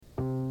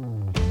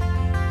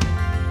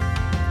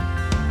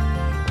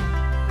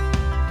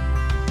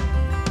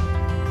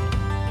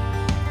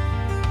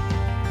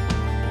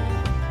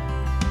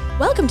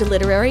Welcome to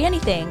Literary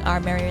Anything, our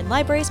Marion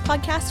Libraries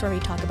podcast where we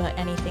talk about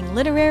anything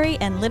literary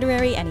and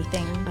literary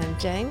anything. I'm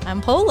Jane.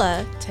 I'm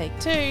Paula. Take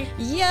two.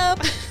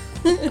 Yep.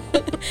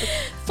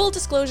 Full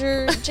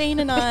disclosure, Jane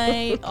and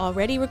I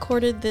already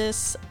recorded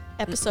this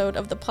episode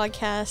of the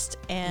podcast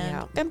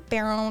and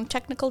found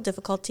technical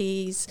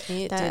difficulties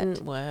It that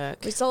didn't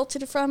work.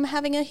 resulted from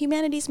having a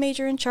humanities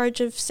major in charge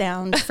of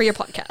sound for your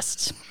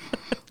podcast.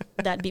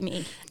 That'd be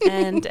me.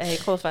 And a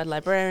qualified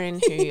librarian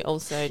who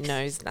also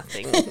knows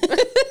nothing.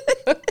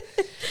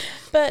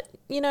 But,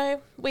 you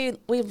know,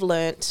 we've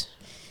learnt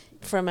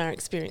from our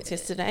experience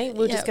yesterday.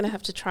 We're just going to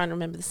have to try and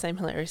remember the same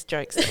hilarious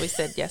jokes that we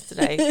said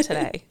yesterday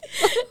today.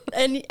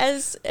 And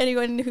as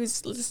anyone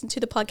who's listened to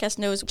the podcast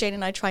knows, Jane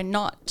and I try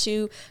not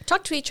to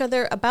talk to each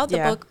other about the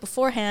book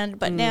beforehand,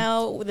 but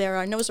now there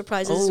are no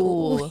surprises.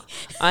 Ooh,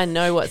 I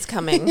know what's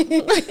coming.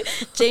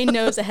 Jane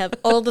knows I have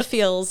all the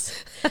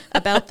feels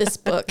about this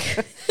book.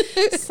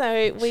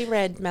 So we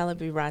read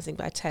Malibu Rising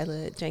by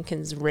Taylor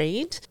Jenkins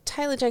Reid.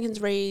 Taylor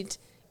Jenkins Reid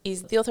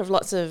is the author of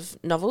lots of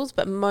novels,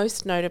 but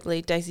most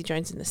notably Daisy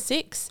Jones and the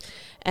Six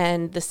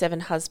and The Seven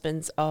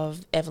Husbands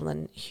of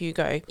Evelyn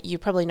Hugo. You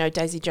probably know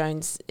Daisy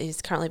Jones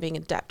is currently being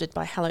adapted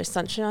by Hello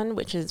Sunshine,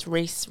 which is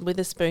Reese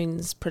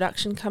Witherspoon's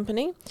production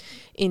company,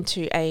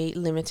 into a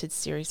limited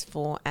series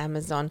for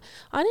Amazon.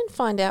 I didn't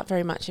find out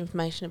very much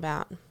information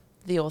about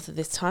the author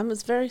this time. It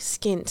was very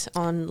skint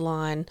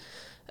online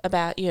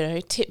about, you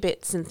know,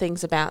 tidbits and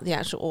things about the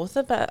actual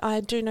author, but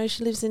I do know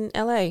she lives in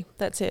LA.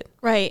 That's it.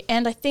 Right.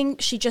 And I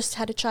think she just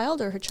had a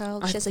child, or her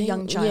child, she has a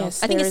young child.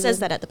 Yes, I think it says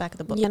that at the back of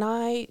the book. Yeah, and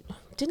I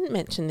didn't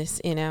mention this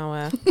in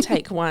our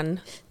take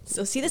one.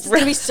 So see, this is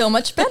going to be so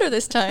much better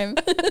this time.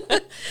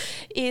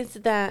 Is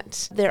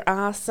that there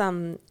are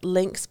some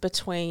links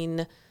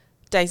between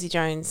Daisy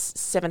Jones'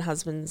 Seven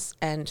Husbands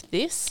and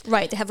this.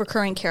 Right. They have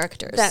recurring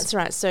characters. That's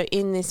right. So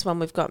in this one,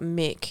 we've got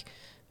Mick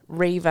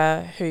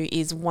Reaver, who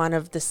is one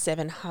of the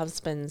seven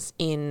husbands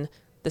in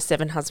The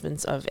Seven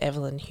Husbands of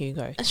Evelyn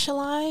Hugo. Shall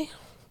I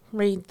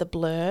read the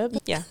blurb?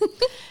 Yeah.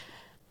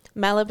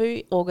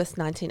 Malibu, August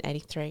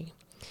 1983.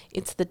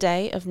 It's the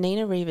day of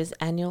Nina Reaver's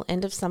annual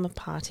end-of-summer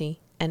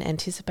party, and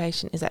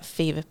anticipation is at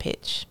fever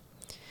pitch.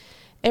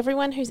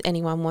 Everyone who's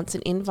anyone wants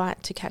an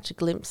invite to catch a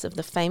glimpse of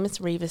the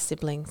famous Reaver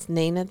siblings,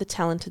 Nina, the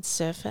talented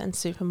surfer and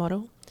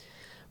supermodel.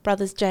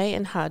 Brothers Jay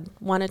and Hud,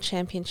 one a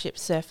championship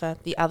surfer,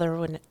 the other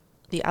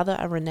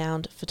a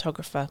renowned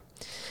photographer,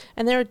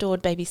 and their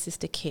adored baby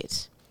sister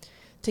Kit.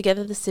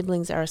 Together the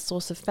siblings are a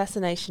source of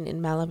fascination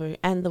in Malibu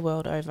and the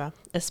world over,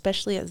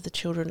 especially as the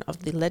children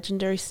of the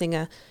legendary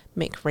singer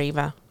Mick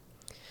Reaver.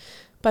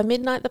 By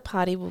midnight the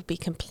party will be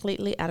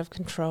completely out of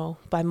control.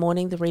 By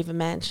morning the Reaver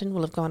mansion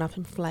will have gone up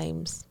in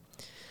flames.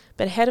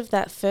 But ahead of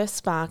that first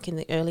spark in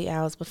the early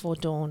hours before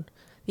dawn,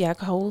 the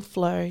alcohol will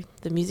flow,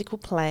 the music will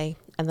play,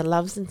 and the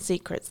loves and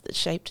secrets that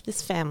shaped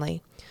this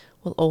family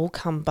will all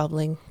come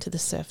bubbling to the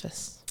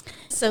surface.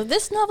 So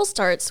this novel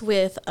starts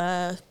with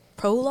a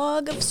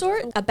prologue of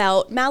sort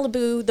about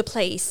Malibu, the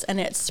place, and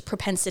its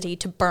propensity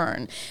to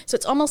burn. So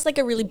it's almost like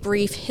a really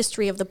brief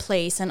history of the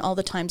place and all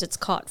the times it's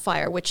caught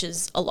fire, which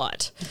is a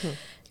lot. Mm-hmm.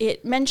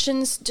 It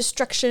mentions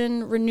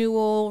destruction,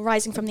 renewal,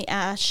 rising from the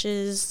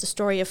ashes, the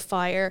story of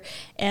fire.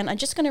 And I'm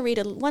just going to read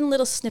one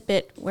little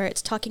snippet where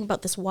it's talking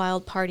about this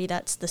wild party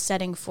that's the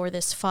setting for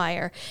this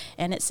fire.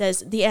 And it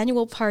says, the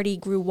annual party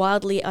grew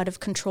wildly out of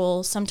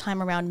control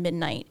sometime around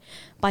midnight.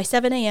 By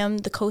 7 a.m.,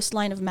 the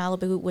coastline of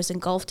Malibu was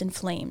engulfed in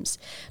flames,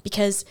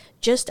 because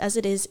just as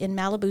it is in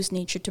Malibu's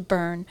nature to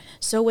burn,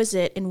 so was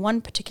it in one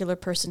particular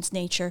person's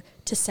nature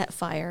to set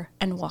fire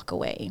and walk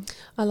away.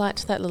 I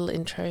liked that little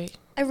intro.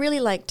 I really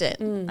liked it.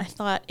 I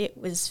thought it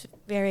was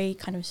very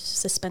kind of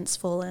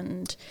suspenseful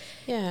and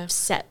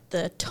set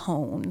the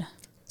tone.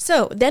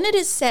 So then it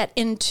is set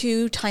in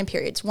two time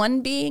periods,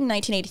 one being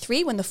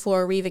 1983, when the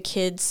four Reaver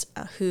kids,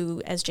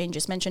 who, as Jane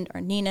just mentioned,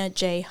 are Nina,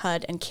 Jay,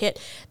 Hud, and Kit,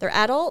 they're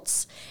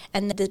adults,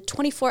 and the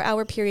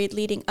 24-hour period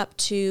leading up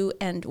to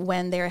and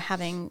when they're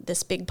having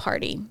this big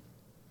party.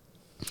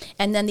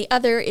 And then the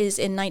other is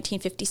in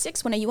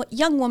 1956, when a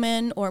young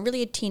woman, or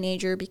really a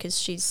teenager because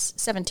she's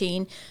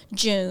 17,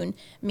 June,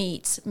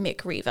 meets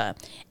Mick Reaver.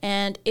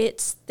 And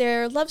it's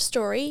their love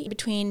story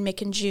between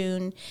Mick and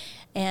June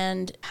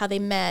and how they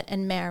met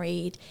and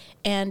married.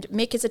 And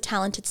Mick is a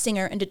talented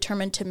singer and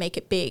determined to make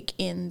it big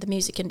in the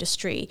music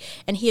industry.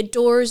 And he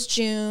adores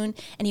June,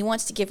 and he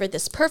wants to give her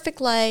this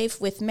perfect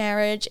life with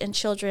marriage and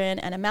children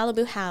and a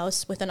Malibu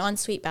house with an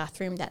ensuite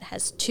bathroom that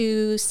has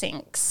 2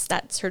 sinks.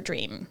 That's her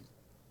dream.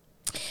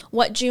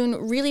 What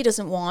June really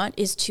doesn't want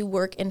is to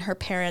work in her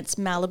parents'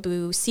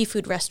 Malibu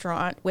seafood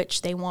restaurant,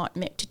 which they want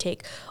Mick to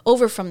take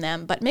over from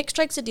them. But Mick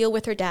strikes a deal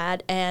with her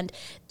dad, and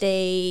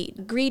they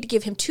agree to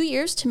give him 2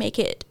 years to make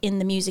it in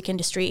the music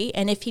industry.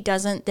 And if he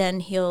doesn't, then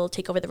he'll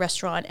take over the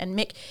restaurant. And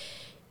Mick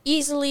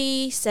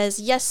easily says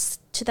yes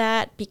to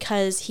that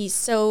because he's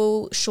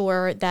so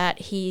sure that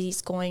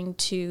he's going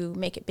to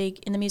make it big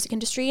in the music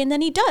industry. And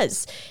then he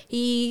does.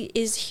 He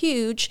is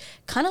huge,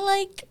 kind of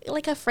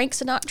like a Frank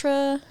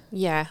Sinatra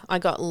Yeah, I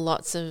got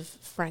lots of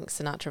Frank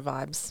Sinatra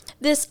vibes.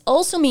 This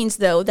also means,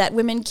 though, that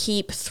women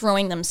keep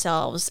throwing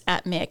themselves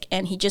at Mick,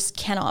 and he just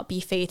cannot be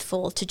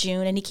faithful to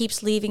June, and he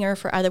keeps leaving her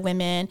for other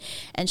women,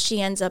 and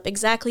she ends up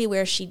exactly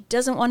where she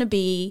doesn't want to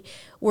be,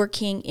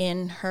 working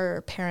in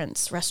her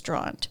parents'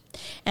 restaurant.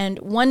 And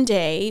one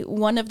day,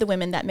 one of the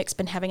women that Mick's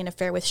been having an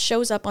affair with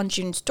shows up on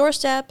June's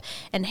doorstep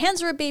and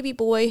hands her a baby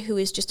boy who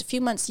is just a few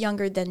months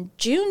younger than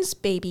June's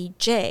baby,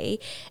 Jay,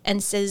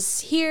 and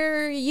says,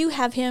 "Here, you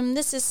have him.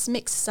 This is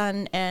Mick's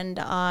son, and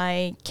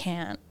I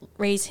can't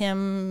raise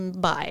him.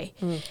 Bye."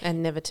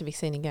 And never to be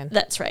seen again.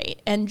 That's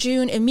right. And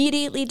June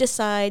immediately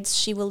decides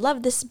she will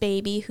love this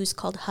baby, who's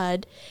called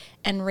Hud,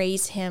 and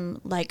raise him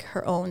like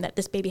her own, that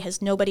this baby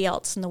has nobody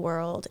else in the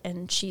world,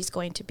 and she's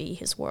going to be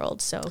his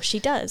world. So she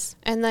does.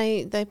 And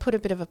they put a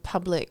bit of a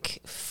public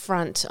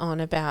front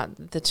on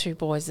about the two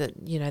boys that,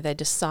 you know,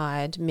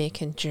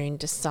 Mick and June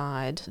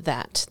decide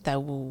that they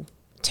will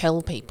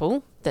tell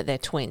people that they're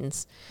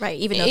twins. Right,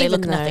 even though they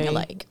look nothing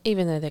alike.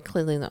 Even though they're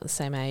clearly not the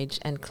same age,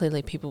 and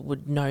clearly people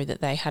would know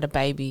that they had a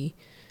baby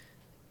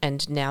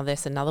and now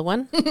there's another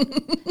one.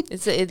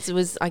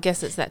 I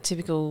guess it's that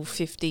typical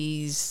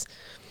 50s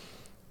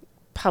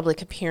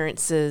public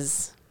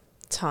appearances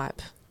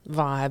type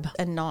vibe.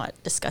 And not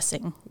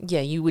discussing. Yeah,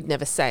 you would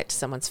never say it to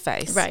someone's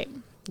face. Right.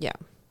 Yeah.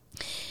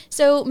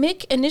 So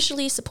Mick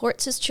initially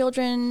supports his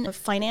children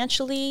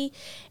financially,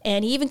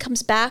 and he even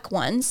comes back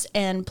once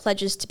and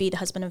pledges to be the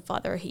husband and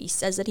father he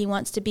says that he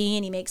wants to be,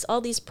 and he makes all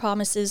these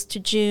promises to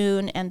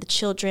June and the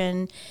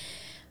children.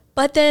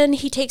 But then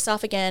he takes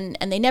off again,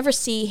 and they never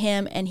see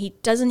him, and he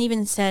doesn't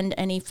even send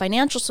any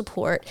financial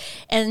support.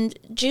 And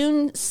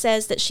June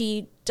says that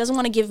she doesn't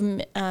want to give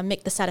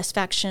Mick the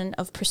satisfaction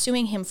of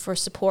pursuing him for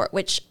support,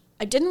 which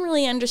I didn't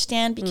really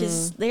understand,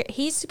 because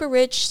he's super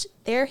rich.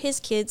 They're his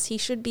kids. He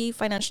should be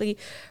financially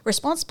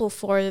responsible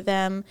for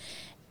them.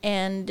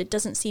 And it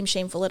doesn't seem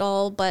shameful at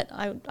all, but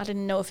I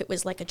didn't know if it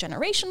was like a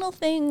generational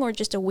thing or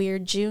just a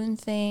weird June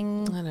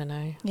thing. I don't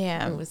know.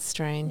 Yeah. It was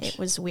strange. It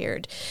was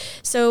weird.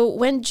 So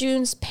when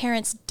June's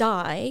parents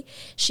die,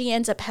 she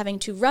ends up having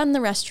to run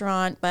the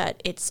restaurant, but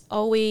it's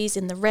always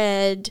in the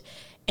red,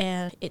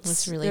 and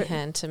it's really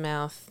hand to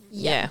mouth.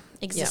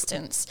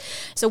 Existence. Yep.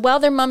 So while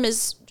their mom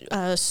is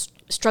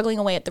struggling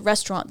away at the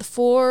restaurant, the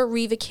four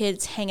Riva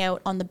kids hang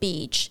out on the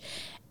beach.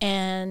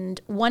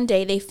 And one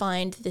day they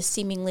find this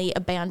seemingly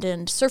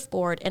abandoned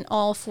surfboard, and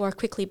all four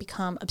quickly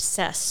become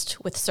obsessed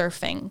with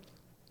surfing.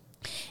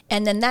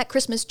 And then that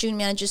Christmas, June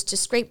manages to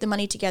scrape the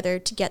money together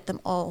to get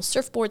them all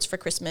surfboards for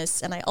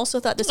Christmas. And I also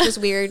thought this was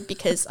weird,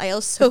 because I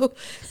also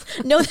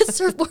know that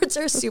surfboards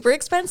are super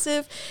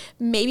expensive.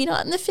 Maybe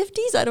not in the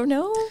 50s. I don't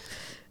know.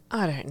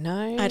 I don't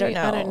know. I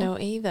don't know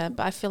either.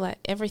 But I feel like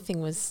everything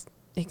was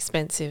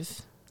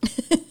expensive.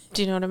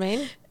 Do you know what I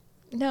mean?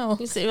 No.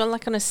 You see,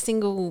 like on a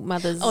single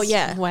mother's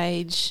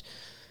wage,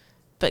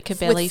 but could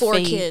barely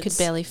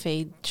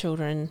feed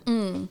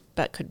children,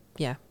 but could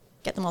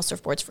get them all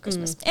surfboards for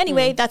Christmas.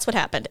 Anyway, that's what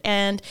happened.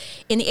 And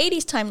in the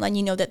 80s timeline,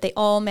 you know that they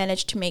all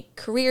managed to make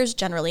careers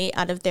generally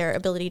out of their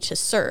ability to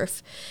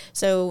surf.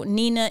 So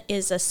Nina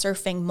is a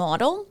surfing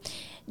model.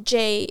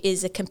 Jay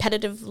is a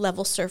competitive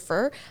level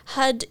surfer.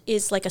 Hud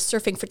is like a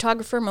surfing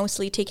photographer,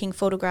 mostly taking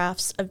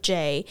photographs of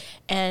Jay.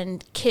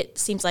 And Kit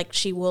seems like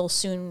she will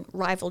soon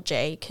rival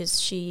Jay, because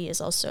she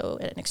is also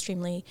an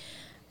extremely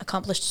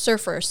accomplished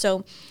surfer.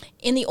 So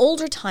in the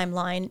older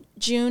timeline,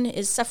 June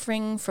is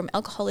suffering from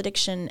alcohol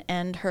addiction,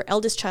 and her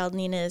eldest child,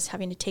 Nina, is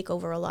having to take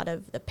over a lot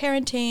of the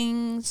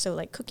parenting, so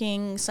like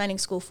cooking, signing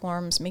school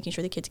forms, making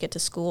sure the kids get to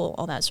school,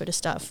 all that sort of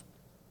stuff.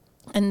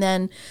 And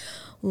then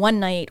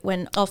one night,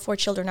 when all four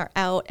children are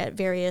out at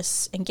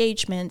various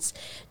engagements,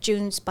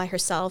 June's by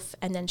herself,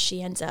 and then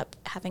she ends up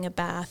having a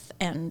bath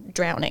and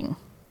drowning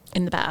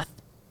in the bath.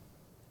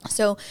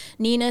 So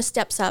Nina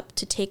steps up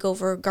to take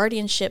over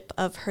guardianship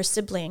of her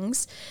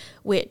siblings,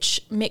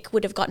 which Mick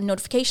would have gotten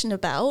notification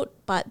about,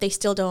 but they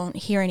still don't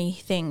hear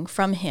anything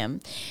from him.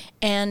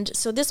 And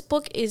so this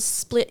book is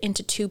split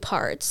into two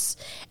parts.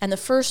 And the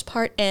first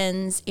part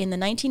ends in the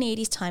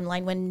 1980s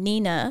timeline, when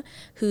Nina,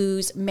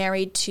 who's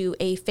married to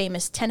a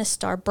famous tennis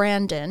star,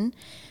 Brandon,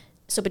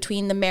 so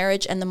between the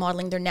marriage and the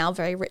modeling, they're now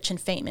very rich and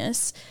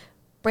famous.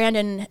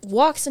 Brandon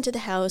walks into the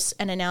house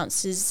and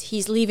announces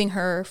he's leaving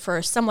her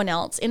for someone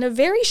else in a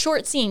very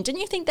short scene. Didn't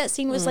you think that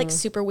scene was like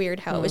super weird?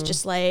 How it was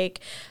just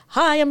like,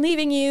 "Hi, I'm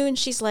leaving you." And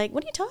she's like,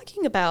 "What are you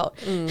talking about?"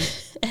 And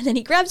then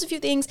he grabs a few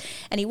things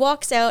and he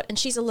walks out, and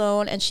she's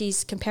alone, and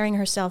she's comparing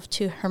herself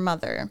to her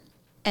mother.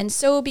 And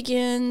so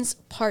begins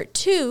part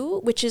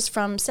 2, which is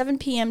from 7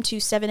 p.m. to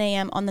 7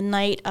 a.m. on the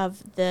night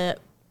of the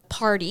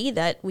party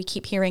that we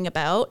keep hearing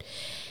about.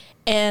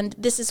 And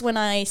this is when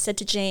I said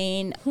to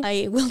Jane,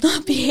 I will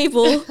not be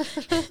able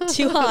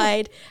to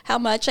hide how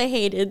much I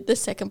hated the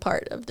second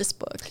part of this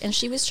book. And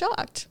she was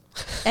shocked.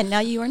 And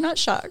now you are not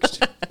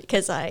shocked,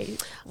 because I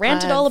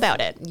ranted all about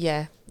it.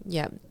 Yeah.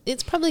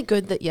 It's probably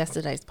good that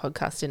yesterday's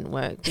podcast didn't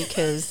work,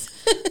 because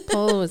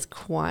Paula was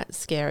quite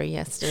scary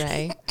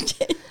yesterday.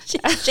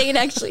 Jane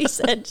actually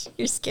said,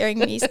 "You're scaring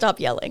me, stop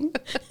yelling."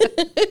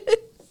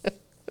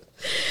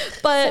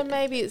 But so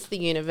maybe it's the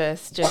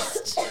universe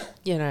just,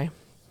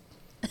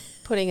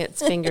 putting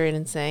its finger in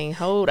and saying,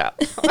 hold up.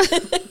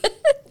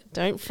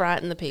 Don't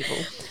frighten the people.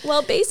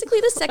 Well, basically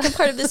the second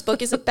part of this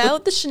book is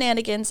about the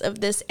shenanigans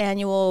of this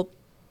annual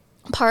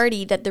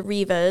party that the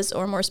Rivas,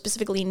 or more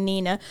specifically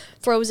Nina,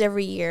 throws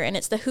every year. And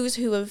it's the who's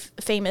who of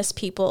famous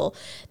people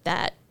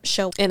that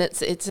show. And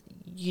it's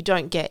you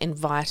don't get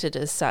invited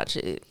as such.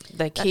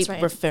 They keep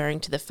referring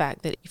to the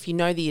fact that if you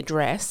know the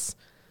address,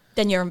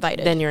 then you're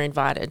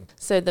invited.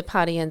 So the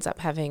party ends up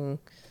having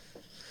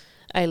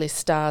A-list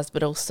stars,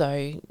 but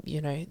also,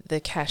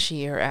 the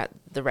cashier at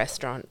the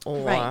restaurant,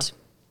 or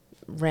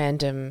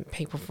random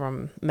people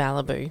from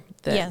Malibu.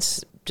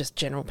 That's just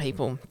general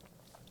people.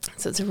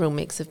 So it's a real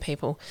mix of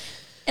people.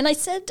 And I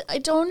said, I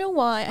don't know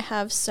why I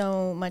have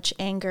so much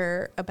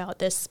anger about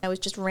this. I was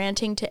just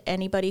ranting to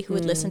anybody who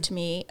would listen to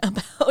me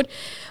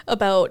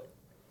about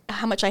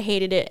how much I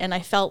hated it. And I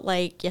felt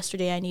like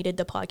yesterday I needed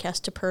the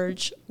podcast to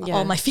purge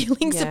all my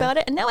feelings about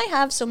it. And now I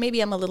have, so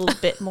maybe I'm a little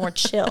bit more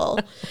chill.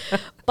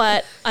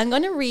 But I'm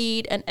going to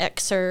read an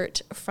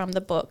excerpt from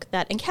the book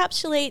that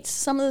encapsulates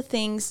some of the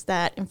things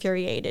that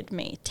infuriated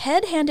me.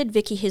 Ted handed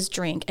Vicky his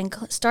drink and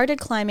started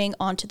climbing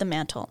onto the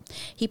mantel.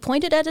 He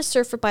pointed at a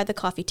surfer by the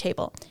coffee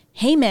table.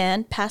 "Hey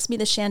man, pass me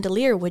the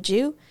chandelier, would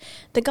you?"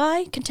 The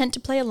guy, content to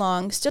play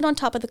along, stood on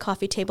top of the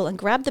coffee table and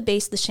grabbed the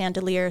base of the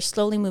chandelier,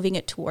 slowly moving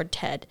it toward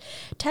Ted.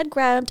 Ted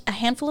grabbed a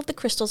handful of the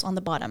crystals on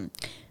the bottom.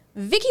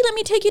 "Vicky, let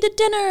me take you to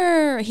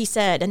dinner," he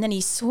said, and then he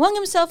swung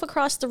himself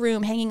across the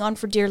room, hanging on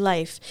for dear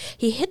life.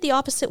 He hit the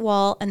opposite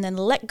wall and then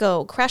let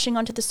go, crashing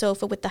onto the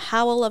sofa with the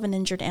howl of an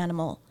injured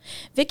animal.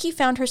 Vicky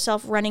found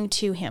herself running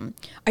to him.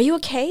 "Are you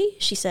okay?"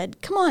 she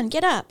said. "Come on,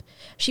 get up."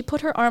 She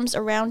put her arms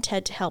around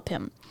Ted to help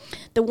him.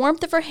 The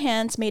warmth of her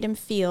hands made him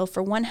feel,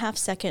 for 1/2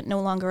 second, no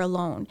longer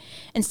alone.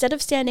 Instead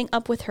of standing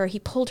up with her, he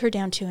pulled her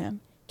down to him.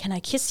 "Can I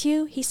kiss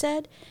you?" he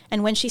said,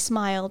 and when she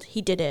smiled,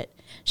 he did it.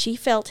 She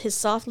felt his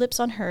soft lips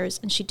on hers,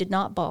 and she did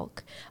not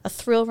balk. A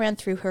thrill ran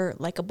through her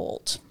like a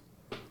bolt.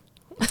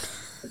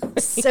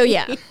 So,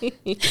 yeah.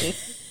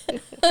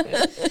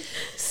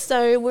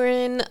 So we're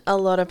in a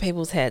lot of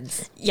people's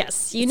heads.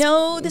 Yes.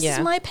 This is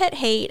my pet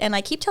hate, and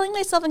I keep telling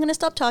myself I'm going to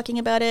stop talking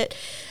about it,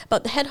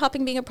 about the head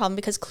hopping being a problem,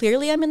 because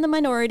clearly I'm in the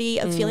minority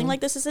of feeling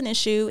like this is an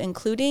issue,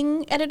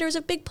 including editors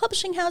of big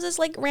publishing houses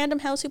like Random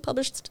House who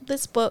published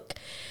this book.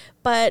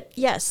 But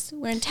yes,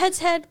 we're in Ted's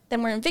head,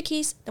 then we're in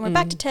Vicky's, then we're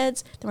back to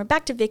Ted's, then we're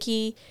back to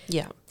Vicky.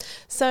 Yeah.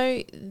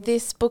 So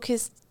this book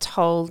is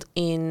told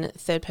in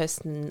third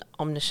person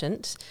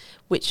omniscient,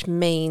 which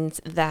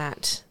means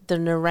that the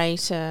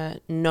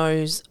narrator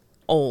knows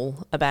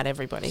all about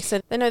everybody.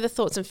 So they know the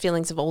thoughts and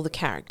feelings of all the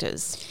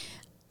characters.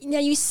 Now,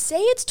 you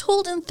say it's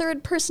told in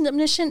third person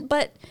omniscient,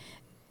 but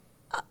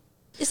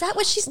is that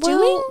what she's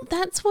doing?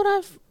 That's what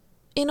I've...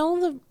 In all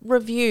the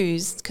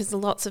reviews, because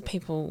lots of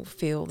people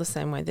feel the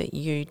same way that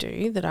you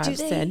do, that I've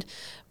said,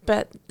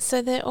 but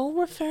so they're all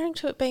referring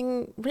to it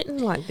being written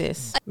like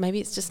this. Maybe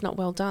it's just not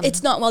well done.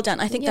 It's not well done.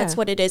 I think that's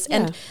what it is.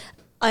 Yeah. And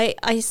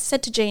I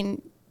said to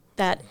Jane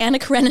that Anna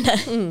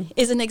Karenina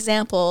is an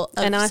example of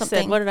something. And I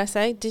said, what did I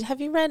say?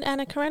 Have you read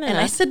Anna Karenina? And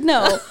I said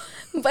no.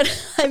 But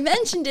I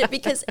mentioned it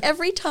because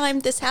every time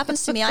this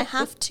happens to me, I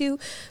have to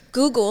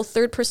Google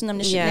third-person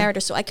omniscient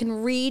narrator so I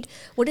can read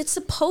what it's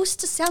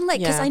supposed to sound like,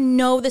 because I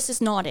know this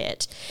is not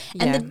it.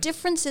 And the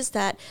difference is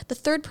that the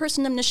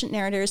third-person omniscient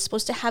narrator is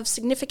supposed to have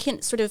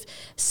significant sort of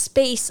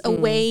space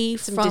away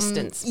from...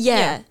 distance.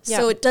 Yeah.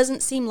 So it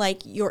doesn't seem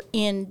like you're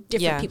in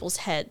different people's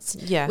heads,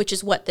 which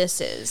is what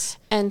this is.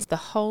 And the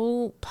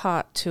whole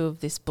part 2 of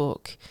this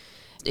book...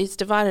 It's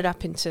divided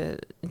up into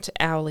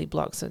hourly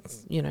blocks. So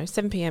it's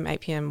 7 p.m,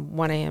 8 p.m,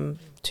 1 a.m,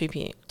 2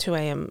 p.m, 2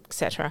 a.m,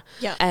 etc.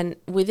 Yeah. And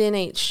within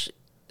each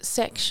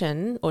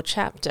section or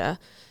chapter,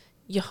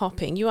 you're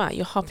hopping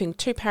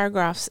 2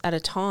 paragraphs at a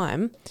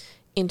time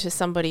into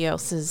somebody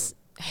else's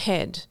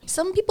head.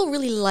 Some people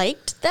really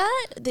liked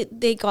that.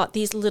 They got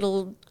these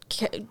little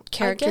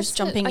characters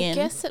jumping in. I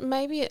guess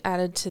maybe it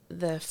added to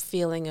the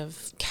feeling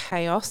of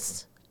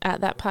chaos at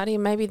that party.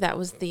 And maybe that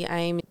was the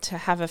aim, to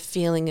have a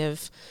feeling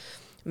of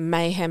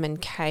mayhem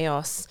and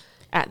chaos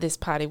at this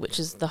party, which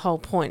is the whole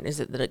point, is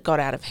that it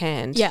got out of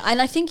hand. Yeah,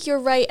 and I think you're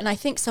right, and I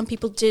think some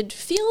people did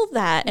feel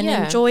that and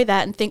enjoy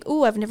that and think,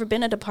 "Ooh, I've never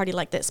been at a party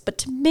like this." But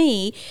to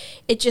me,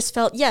 it just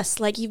felt, yes,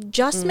 like you've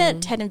just met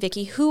Ted and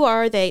Vicky. Who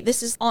are they?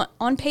 This is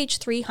on page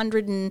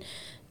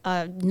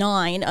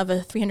 309 of a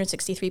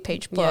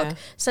 363-page book. Yeah.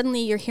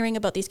 Suddenly you're hearing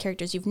about these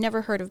characters you've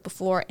never heard of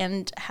before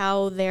and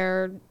how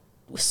they're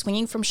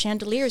swinging from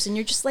chandeliers, and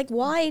you're just like,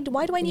 why do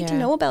I need to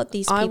know about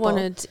these people?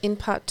 In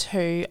part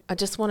 2, I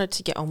just wanted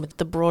to get on with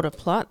the broader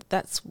plot.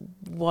 That's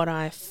what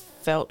I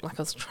felt like.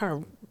 I was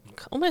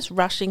almost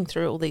rushing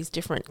through all these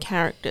different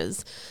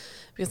characters,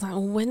 because like,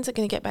 well, when's it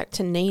going to get back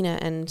to Nina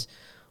and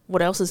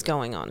what else is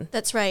going on?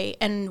 That's right.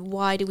 And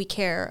why do we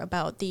care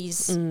about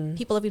these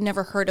people that we've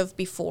never heard of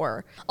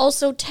before?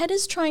 Also, Ted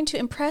is trying to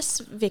impress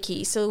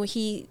Vicky, so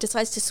he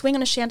decides to swing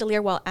on a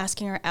chandelier while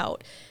asking her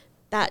out.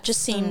 That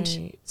just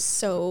seemed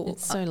so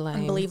lame.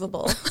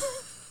 Unbelievable.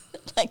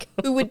 Like,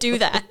 who would do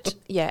that?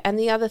 Yeah, and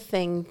the other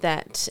thing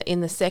that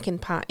in the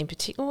second part in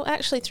particular, well,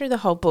 actually through the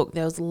whole book,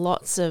 there was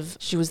lots of,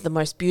 she was the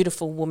most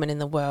beautiful woman in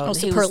the world. Oh,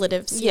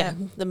 superlatives. Yeah,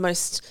 the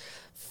most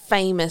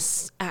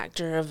famous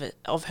actor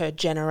of her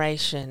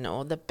generation,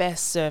 or the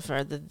best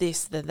surfer, the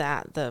this, the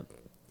that,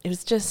 it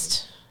was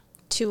just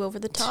too over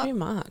the top. Too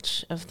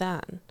much of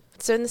that.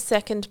 So in the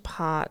second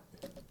part,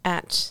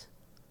 at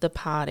the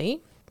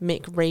party,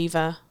 Mick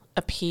Reaver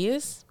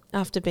appears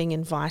after being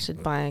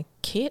invited by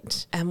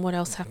Kit. And what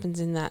else happens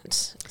in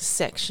that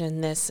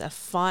section? There's a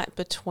fight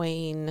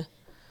between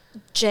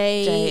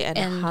Jay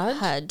and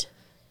Hud.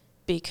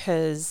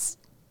 Because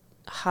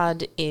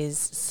Hud is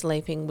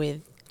sleeping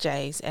with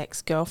Jay's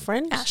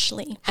ex-girlfriend,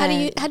 Ashley. How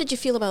did you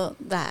feel about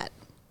that?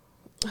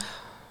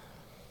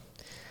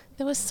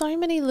 There were so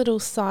many little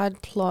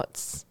side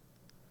plots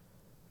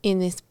in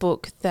this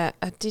book that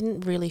I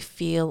didn't really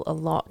feel a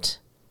lot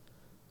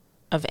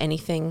of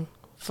anything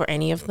for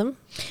any of them.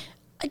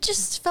 I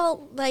just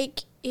felt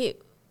like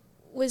it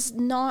was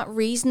not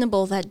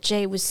reasonable that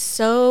Jay was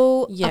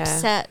so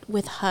upset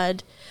with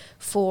Hud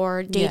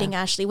for dating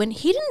Ashley when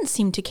he didn't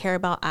seem to care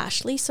about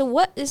Ashley. So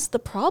what is the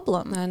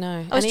problem? I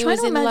know. I was trying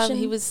to imagine.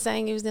 He was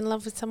saying he was in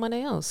love with someone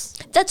else.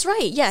 That's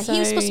right. Yeah, he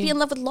was supposed to be in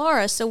love with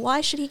Laura. So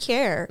why should he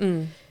care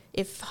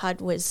if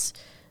Hud was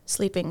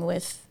sleeping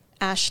with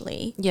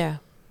Ashley? Yeah.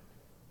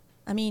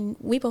 I mean,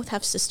 we both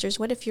have sisters.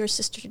 What if your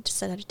sister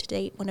decided to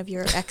date one of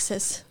your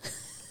exes?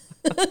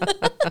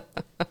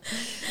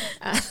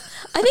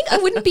 I think I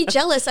wouldn't be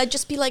jealous. I'd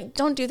just be like,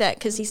 don't do that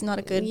because he's not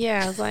a good...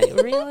 Yeah, I was like,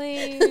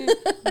 really?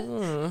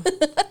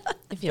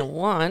 If you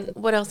want.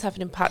 What else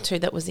happened in part 2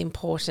 that was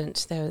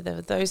important? There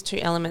were those two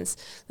elements.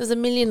 There's a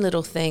million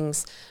little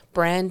things.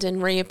 Brandon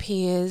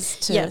reappears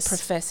to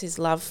profess his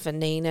love for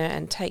Nina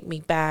and take me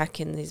back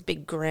in this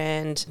big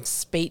grand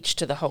speech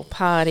to the whole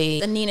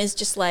party. And Nina's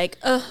just like,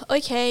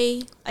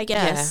 okay, I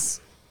guess.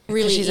 Yeah.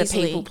 Really she's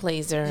easily. A people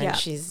pleaser and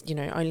she's,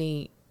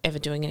 only ever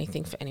doing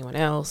anything for anyone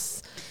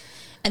else.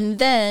 And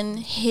then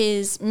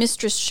his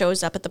mistress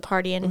shows up at the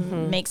party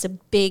and makes a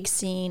big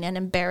scene and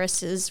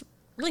embarrasses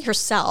really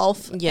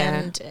herself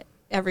and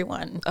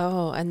everyone.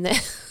 Oh, and then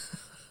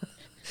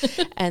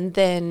and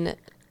then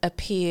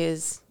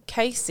appears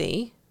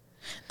Casey,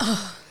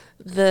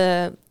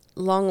 the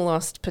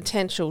long-lost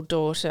potential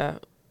daughter,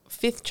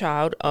 fifth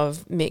child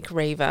of Mick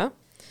Reaver.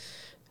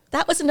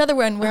 That was another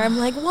one where I'm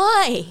like,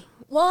 why?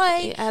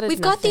 Why?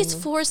 We've got these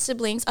 4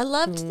 siblings. I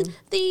loved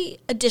the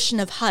addition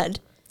of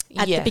Hud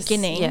at the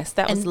beginning. Yes,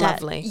 that was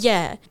lovely.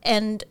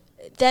 And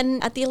then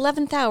at the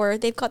 11th hour,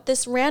 they've got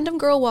this random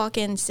girl walk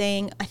in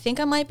saying, I think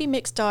I might be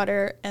Mick's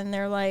daughter. And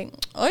they're like,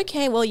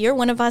 okay, well, you're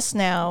one of us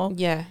now.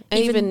 Yeah.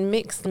 Even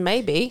Mick's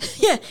maybe.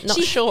 Yeah.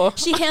 Not sure.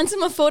 She hands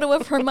him a photo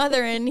of her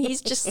mother and he's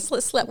just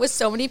slept with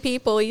so many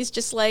people. He's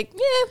just like,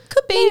 yeah,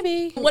 could be.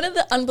 Maybe. One of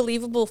the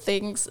unbelievable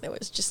things that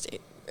was just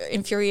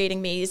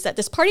infuriating me is that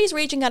this party is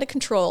raging out of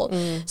control.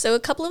 So a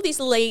couple of these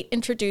late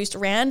introduced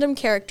random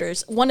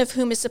characters, one of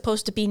whom is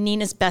supposed to be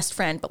Nina's best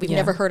friend, but we've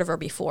never heard of her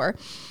before,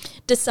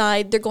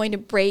 decide they're going to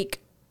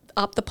break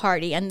up the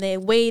party. And the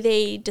way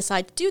they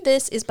decide to do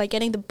this is by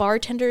getting the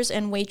bartenders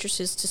and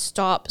waitresses to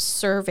stop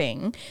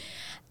serving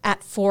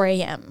at 4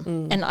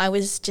 a.m. And I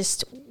was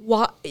just,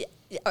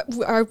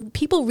 are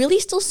people really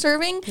still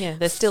serving? Yeah,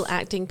 they're still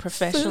acting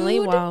professionally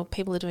while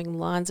people are doing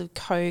lines of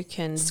coke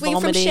and swinging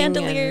vomiting from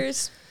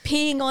chandeliers,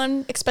 peeing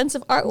on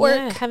expensive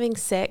artwork, having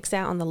sex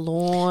out on the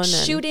lawn,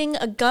 shooting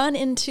a gun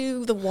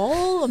into the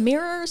wall, a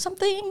mirror or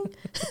something.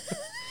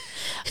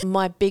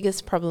 My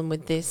biggest problem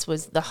with this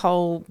was the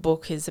whole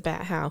book is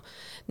about how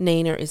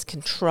Nina is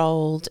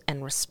controlled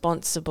and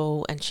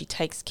responsible and she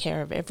takes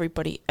care of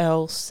everybody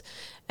else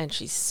and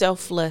she's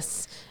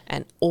selfless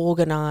and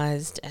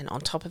organised and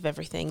on top of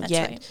everything. That's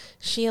Yet right.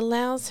 She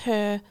allows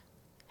her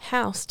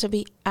house to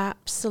be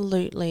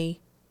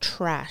absolutely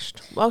trashed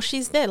while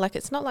she's there. Like,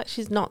 it's not like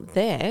she's not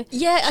there.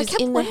 Yeah, she's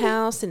in the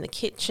house, in the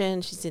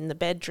kitchen, she's in the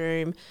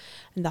bedroom,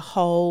 and the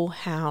whole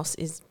house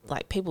is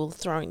like people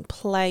throwing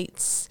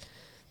plates.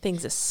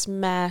 Things are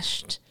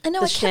smashed. I know.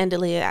 The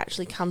chandelier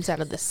actually comes out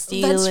of the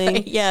ceiling. That's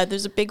right. Yeah,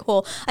 there's a big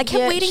hole. I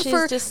kept waiting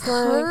for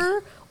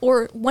her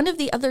or one of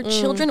the other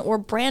children or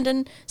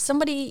Brandon,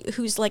 somebody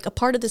who's like a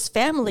part of this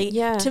family,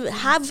 to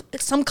have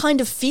some kind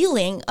of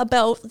feeling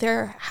about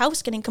their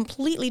house getting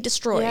completely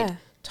destroyed. Yeah,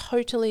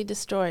 totally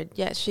destroyed.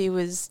 Yet she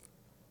was,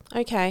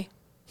 okay,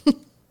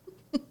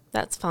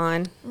 that's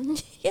fine.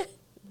 Yeah.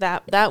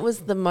 That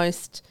was the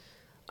most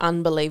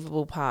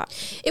unbelievable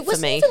part. It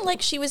wasn't even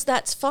like she was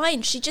that's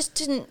fine. She just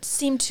didn't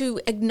seem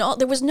to acknowledge.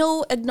 There was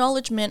no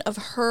acknowledgement of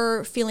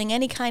her feeling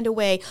any kind of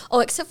way.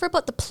 Oh, except for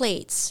about the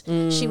plates.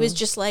 She was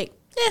just like,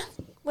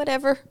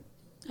 whatever.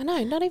 I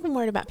know, not even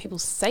worried about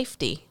people's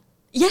safety.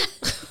 Yeah.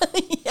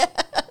 Yeah.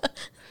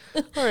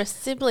 Or a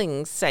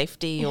sibling's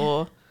safety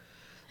or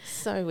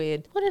so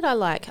weird. What did I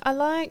like? I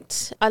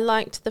liked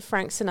the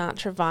Frank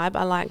Sinatra vibe.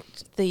 I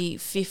liked the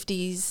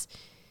 50s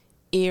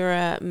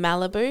era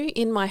Malibu.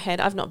 In my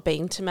head, I've not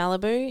been to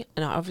Malibu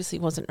and I obviously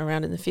wasn't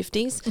around in the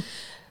 50s,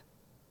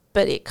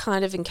 but it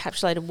kind of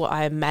encapsulated what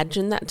I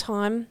imagined that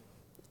time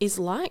is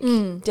like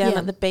down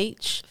at the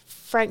beach.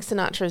 Frank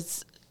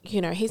Sinatra's,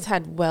 he's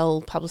had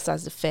well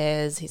publicised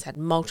affairs. He's had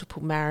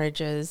multiple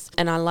marriages.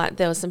 And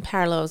there were some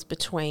parallels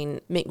between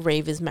Mick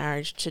Reever's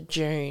marriage to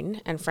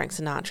June and Frank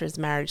Sinatra's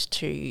marriage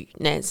to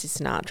Nancy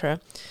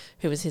Sinatra,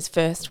 who was his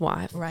first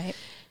wife. Right.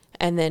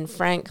 And then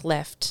Frank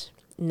left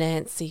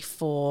Nancy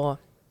for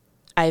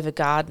Ava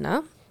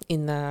Gardner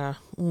in the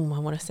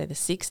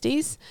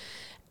 60s.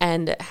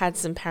 And it had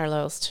some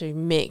parallels to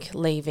Mick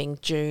leaving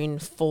June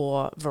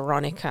for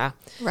Veronica.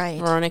 Right.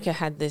 Veronica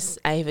had this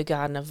Ava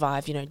Gardner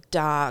vibe,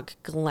 dark,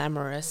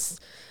 glamorous,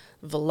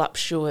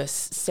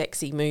 voluptuous,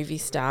 sexy movie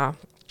star.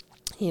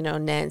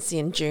 Nancy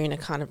and June are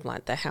kind of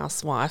like the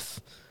housewife,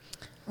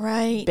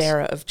 right,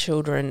 bearer of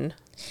children.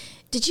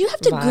 Did you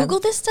have to Google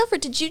this stuff, or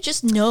did you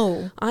just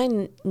know?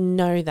 I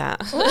know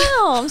that.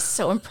 Wow, I'm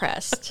so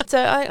impressed. So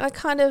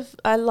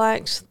I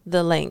liked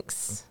the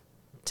links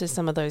to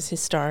some of those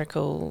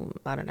historical,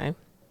 I don't know,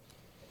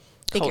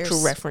 figures.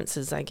 Cultural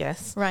references, I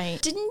guess.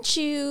 Right. Didn't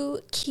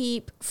you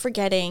keep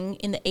forgetting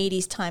in the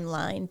 80s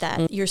timeline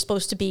that you're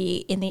supposed to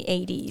be in the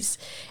 80s?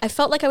 I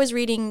felt like I was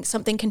reading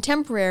something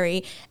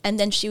contemporary, and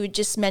then she would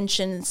just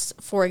mention,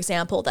 for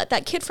example,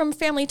 that kid from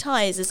Family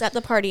Ties is at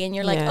the party, and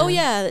you're like, oh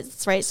yeah,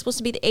 that's right, it's supposed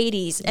to be the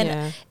 80s.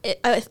 And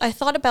I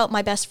thought about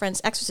My Best Friend's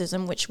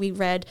Exorcism, which we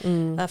read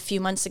a few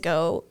months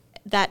ago.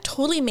 That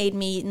totally made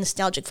me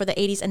nostalgic for the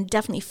 80s and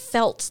definitely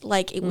felt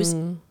like it was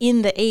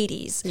in the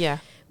 80s. Yeah.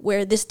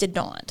 Where this did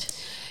not.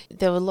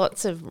 There were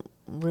lots of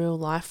real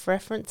life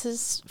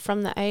references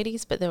from the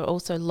 80s, but there were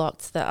also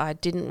lots that I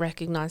didn't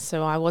recognise,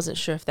 so I wasn't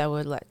sure if they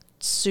were like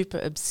super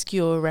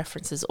obscure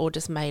references or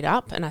just made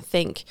up. And I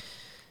think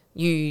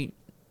you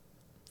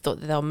thought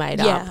that they were made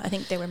up. Yeah, I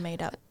think they were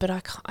made up. But I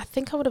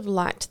think I would have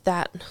liked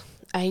that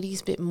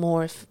 80s bit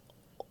more if,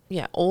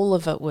 all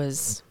of it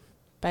was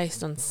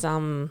based on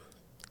some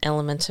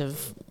element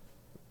of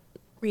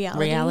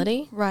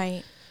reality.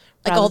 Right.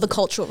 Like all the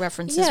cultural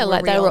references were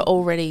like real. They were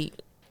already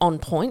on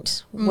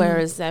point,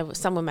 whereas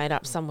some were made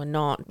up, some were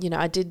not.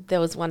 There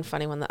was one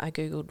funny one that I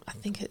Googled, I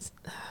think it's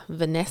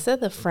Vanessa,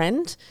 the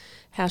friend,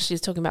 how she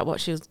was talking about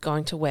what she was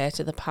going to wear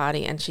to the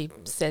party, and she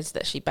says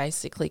that she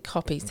basically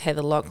copies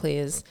Heather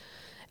Locklear's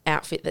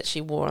outfit that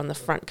she wore on the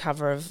front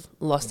cover of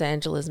Los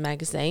Angeles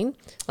magazine.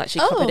 Like she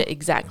copied it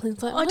exactly.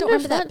 It's like, I don't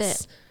remember that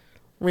bit.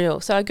 Real.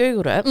 So I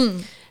Googled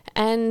it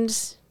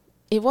and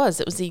it was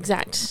the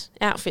exact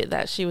outfit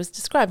that she was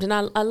described, and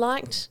I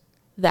liked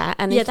that.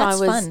 And if that's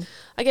fun.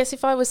 I guess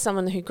if I was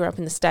someone who grew up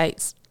in the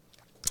States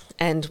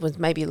and was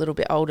maybe a little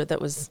bit older,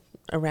 that was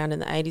around in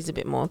the 80s a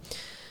bit more,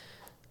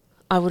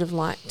 I would have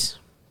liked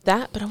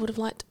that, but I would have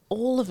liked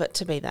all of it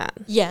to be that.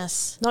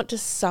 Yes. Not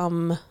just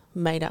some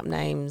made up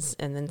names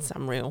and then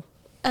some real.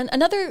 And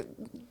another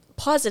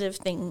positive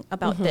thing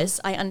about this,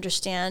 I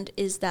understand,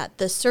 is that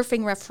the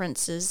surfing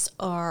references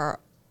are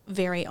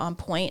very on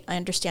point. I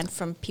understand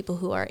from people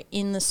who are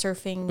in the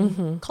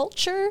surfing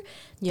culture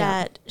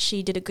that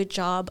she did a good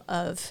job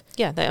of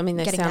they getting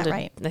sounded that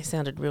right. They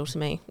sounded real to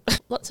me.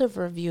 Lots of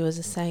reviewers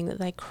are saying that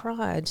they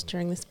cried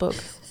during this book.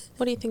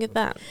 What do you think of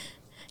that?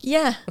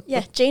 Yeah.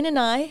 Jane and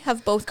I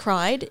have both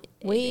cried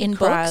in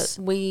books.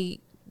 We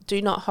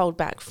do not hold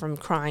back from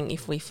crying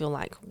if we feel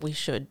like we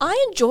should.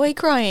 I enjoy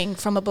crying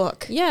from a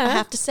book. Yeah. I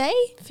have to say.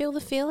 Feel the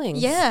feelings.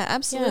 Yeah,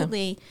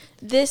 absolutely.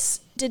 Yeah.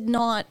 This did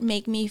not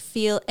make me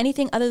feel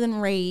anything other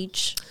than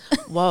rage.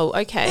 Whoa,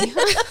 okay.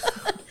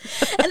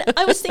 And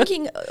I was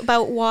thinking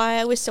about why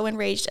I was so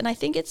enraged, and I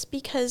think it's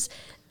because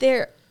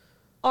there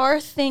are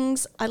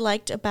things I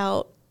liked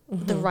about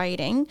the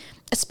writing,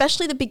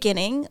 especially the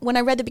beginning. When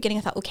I read the beginning,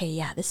 I thought, okay,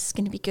 yeah, this is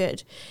going to be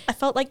good. I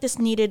felt like this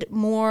needed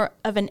more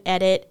of an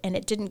edit, and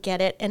it didn't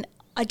get it. And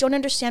I don't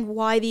understand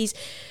why these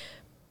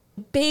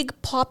big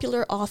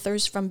popular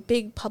authors from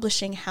big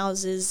publishing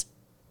houses,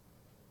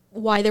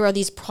 why there are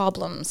these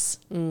problems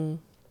in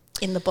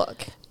the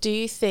book. Do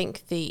you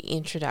think the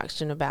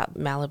introduction about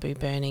Malibu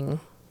burning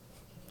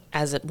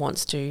as it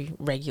wants to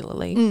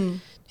regularly, do you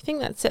think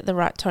that set the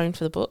right tone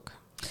for the book?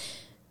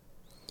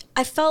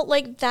 I felt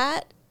like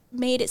that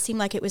made it seem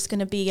like it was going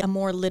to be a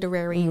more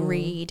literary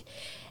read.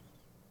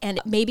 And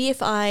maybe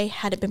if I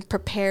had been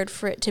prepared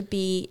for it to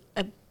be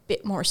a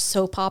bit more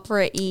soap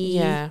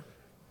opera-y,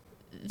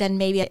 then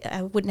maybe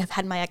I wouldn't have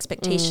had my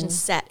expectations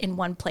set in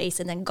one place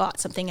and then got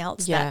something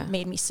else that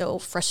made me so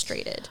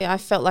frustrated. Yeah, I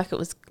felt like it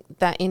was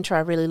that intro.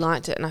 I really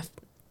liked it, and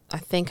I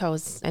think I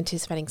was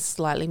anticipating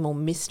slightly more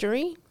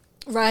mystery.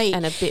 Right.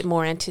 And a bit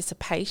more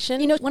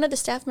anticipation. One of the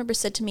staff members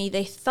said to me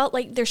they felt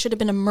like there should have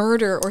been a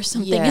murder or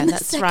something in the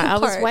second part. I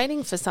was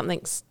waiting for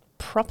something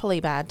properly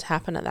bad to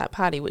happen at that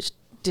party, which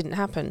didn't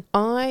happen.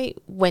 I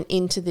went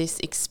into this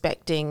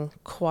expecting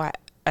quite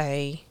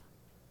a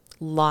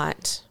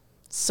light,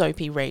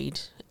 soapy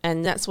read,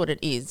 and that's what it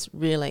is,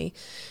 really.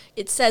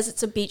 It says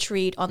it's a beach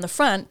read on the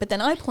front, but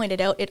then I pointed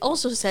out it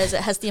also says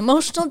it has the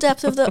emotional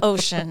depth of the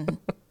ocean.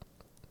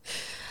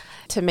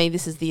 To me,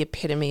 this is the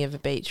epitome of a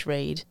beach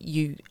read.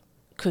 You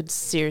could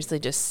seriously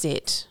just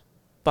sit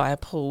by a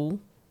pool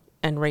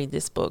and read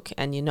this book,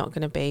 and you're not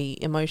going to be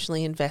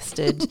emotionally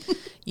invested.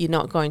 You're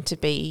not going to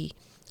be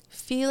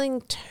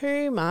feeling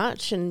too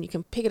much, and you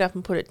can pick it up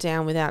and put it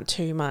down without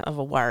too much of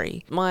a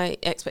worry. My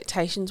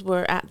expectations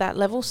were at that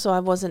level, so I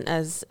wasn't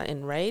as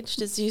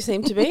enraged as you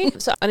seem to be.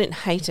 So I didn't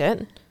hate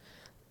it,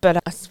 but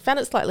I found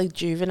it slightly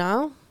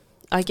juvenile,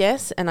 I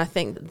guess, and I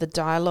think the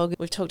dialogue,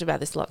 we've talked about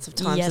this lots of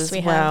times as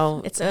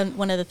well. It's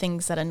one of the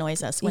things that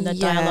annoys us, when the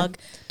dialogue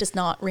does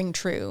not ring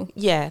true.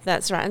 Yeah,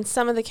 that's right. And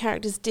some of the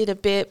characters did a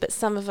bit, but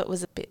some of it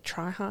was a bit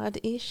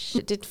try-hard-ish.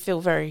 It did feel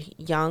very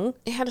young.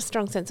 It had a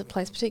strong sense of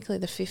place, particularly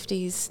the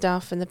 50s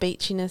stuff and the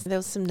beachiness. There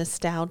was some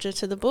nostalgia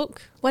to the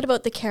book. What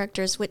about the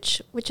characters?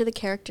 Which of the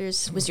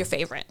characters was your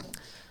favourite?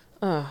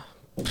 Oh.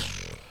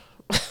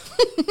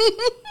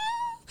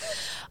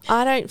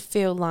 I don't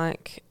feel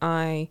like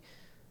I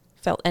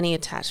felt any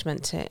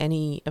attachment to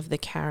any of the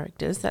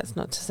characters. That's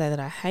not to say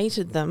that I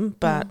hated them,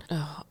 but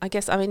I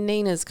guess, I mean,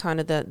 Nina's kind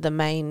of the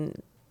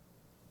main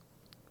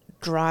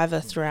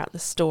driver throughout the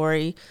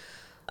story.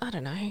 I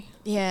don't know.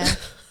 Yeah.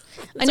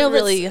 I know, a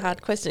really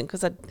hard question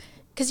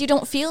because you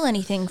don't feel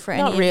anything for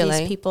any of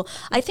these people.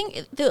 I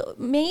think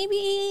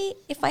maybe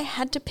if I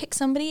had to pick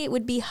somebody, it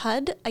would be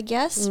Hud, I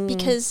guess,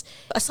 because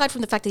aside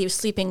from the fact that he was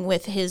sleeping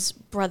with his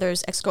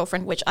brother's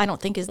ex-girlfriend, which I don't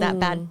think is that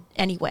bad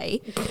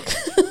anyway.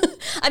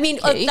 I mean,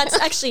 that's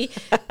actually,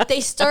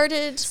 they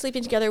started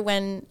sleeping together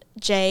when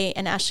Jay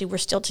and Ashley were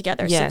still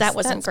together, so that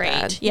wasn't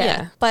great.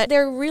 Yeah. But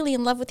they're really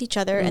in love with each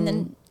other, and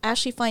then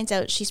Ashley finds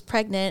out she's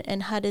pregnant,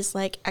 and Hud is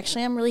like,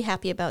 actually, I'm really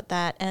happy about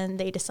that, and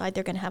they decide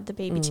they're going to have the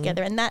baby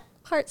together, and that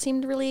part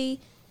seemed really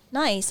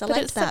nice. I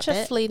liked that bit. It's such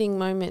a fleeting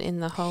moment in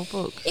the whole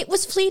book. It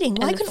was fleeting.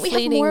 Why couldn't we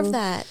have more of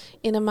that?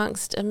 In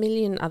amongst a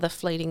million other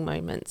fleeting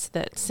moments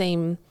that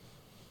seem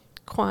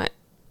quite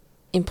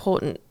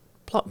important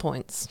plot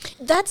points.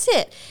 That's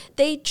it.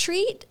 They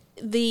treat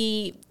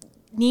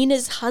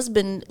Nina's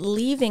husband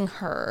leaving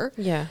her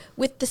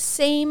with the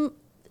same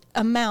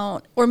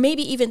amount, or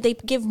maybe even they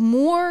give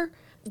more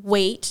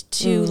weight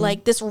to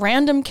like this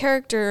random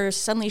character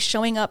suddenly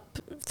showing up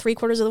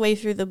 3/4 of the way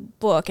through the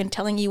book and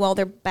telling you all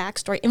their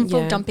backstory,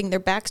 dumping their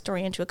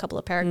backstory into a couple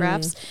of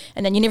paragraphs,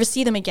 and then you never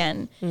see them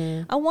again.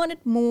 I wanted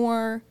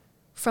more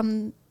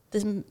from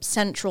the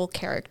central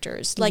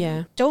characters. Like,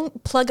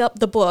 don't plug up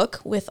the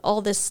book with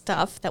all this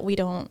stuff that we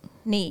don't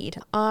need.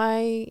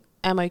 I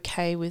am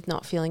okay with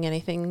not feeling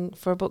anything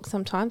for a book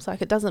sometimes.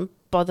 Like, it doesn't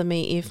bother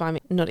me if I'm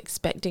not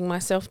expecting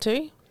myself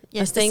to.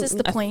 Yes, this is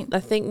the point. I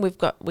think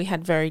we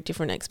had very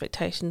different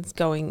expectations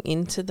going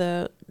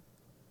into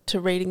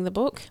reading the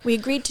book. We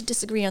agreed to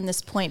disagree on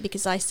this point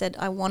because I said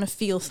I want to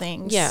feel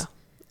things. Yeah,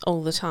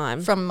 all the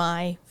time. From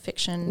my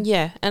fiction.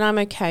 Yeah, and I'm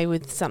okay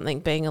with something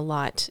being a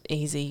light,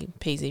 easy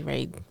peasy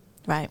read.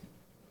 Right.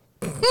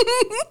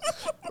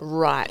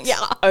 Right.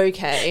 Yeah.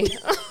 Okay.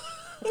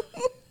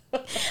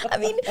 I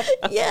mean,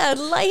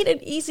 light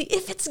and easy.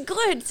 If it's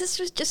good, this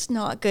was just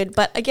not good.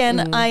 But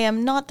again, I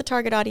am not the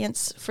target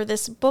audience for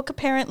this book,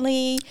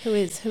 apparently. Who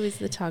is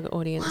the target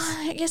audience?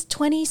 I guess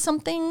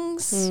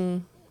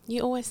 20-somethings.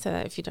 You always say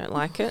that if you don't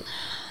like it.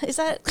 Does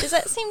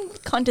that seem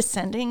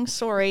condescending?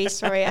 Sorry.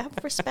 I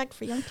have respect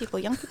for young people.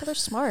 Young people are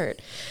smart.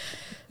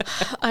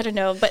 I don't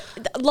know. But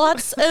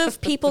lots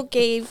of people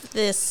gave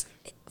this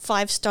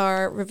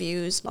 5-star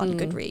reviews on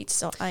Goodreads,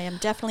 so I am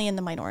definitely in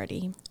the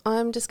minority.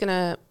 I'm just going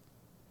to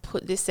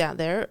put this out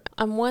there.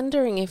 I'm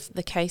wondering if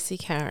the Casey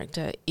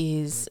character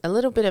is a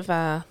little bit of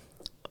a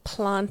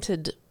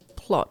planted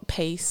plot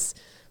piece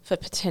for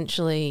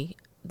potentially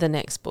the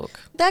next book.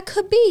 That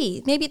could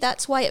be. Maybe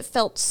that's why it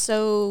felt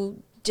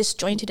so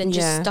disjointed and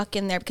just stuck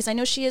in there, because I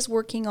know she is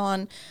working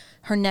on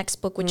her next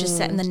book, which is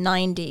set in the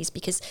 90s,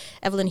 because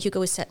Evelyn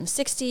Hugo is set in the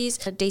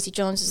 60s, Daisy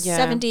Jones is the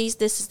 70s,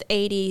 this is the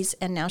 80s,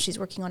 and now she's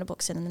working on a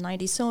book set in the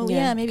 90s. So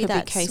maybe could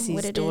that's be Casey's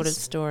what it daughter's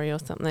is. Story or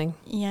something.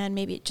 Yeah, and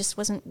maybe it just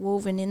wasn't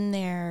woven in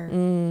there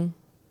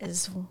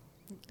as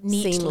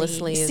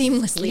neatly.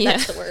 Seamlessly,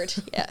 that's the word.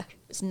 Yeah,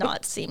 it's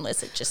not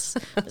seamless. It just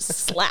was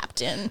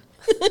slapped in.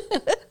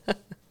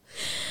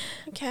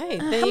 Okay,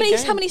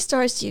 how many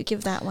stars do you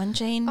give that one,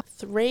 Jane?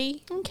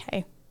 3.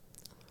 Okay.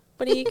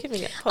 What are you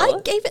giving it,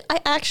 Paula?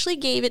 I actually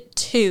gave it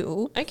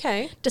 2.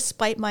 Okay.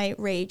 Despite my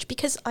rage,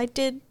 because I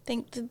did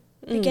think the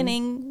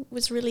beginning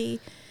was really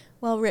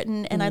well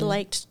written, and I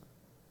liked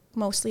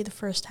mostly the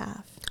first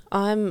half.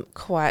 I'm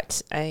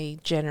quite a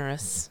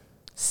generous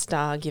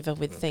star giver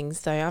with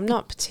things, though. I'm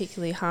not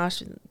particularly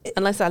harsh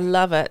unless I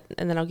love it,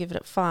 and then I'll give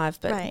it a 5.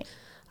 But I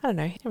don't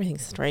know.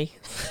 Everything's 3.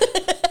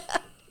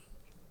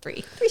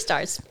 3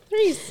 stars.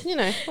 3's,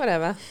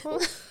 whatever.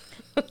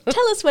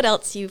 Tell us what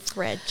else you've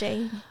read,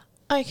 Jane.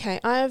 Okay,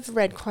 I've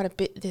read quite a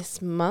bit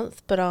this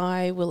month, but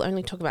I will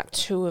only talk about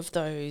 2 of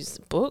those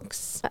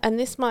books. And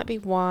this might be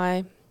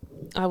why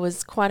I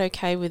was quite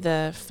okay with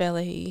a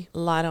fairly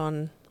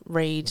light-on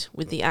read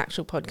with the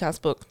actual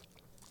podcast book.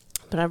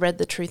 But I read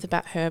The Truth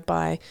About Her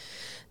by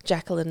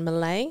Jacqueline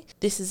Millay.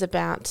 This is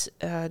about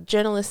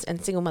journalist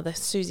and single mother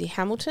Susie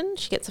Hamilton.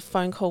 She gets a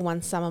phone call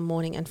one summer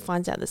morning and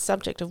finds out the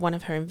subject of one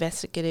of her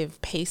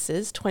investigative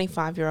pieces,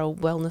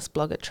 25-year-old wellness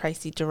blogger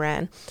Tracy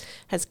Duran,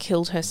 has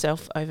killed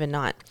herself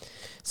overnight.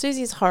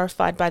 Susie is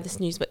horrified by this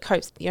news but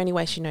copes the only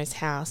way she knows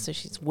how, so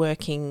she's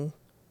working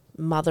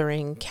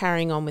mothering,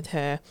 carrying on with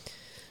her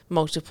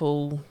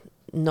multiple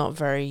not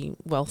very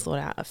well thought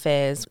out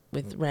affairs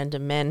with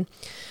random men.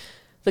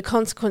 The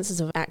consequences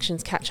of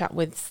actions catch up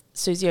with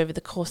Susie over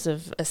the course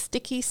of a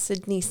sticky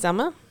Sydney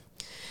summer.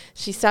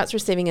 She starts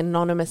receiving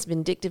anonymous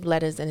vindictive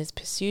letters and is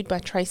pursued by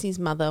Tracy's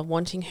mother,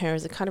 wanting her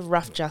as a kind of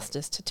rough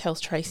justice to tell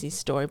Tracy's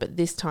story, but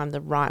this time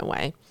the right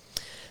way.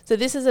 So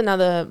this is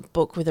another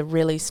book with a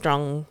really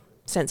strong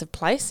sense of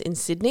place in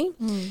Sydney.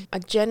 I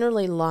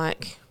generally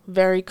like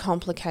very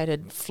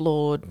complicated,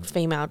 flawed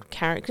female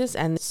characters,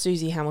 and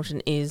Susie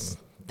Hamilton is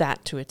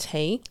that to a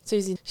T.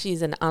 Susie,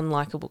 she's an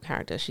unlikable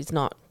character. She's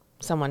not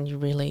someone you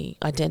really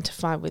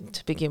identify with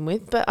to begin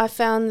with, but I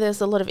found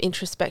there's a lot of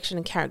introspection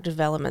and character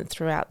development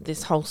throughout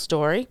this whole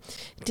story.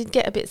 It did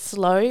get a bit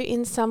slow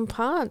in some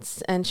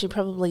parts, and she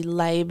probably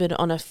laboured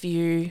on a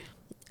few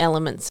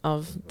elements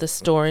of the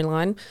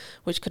storyline,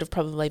 which could have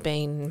probably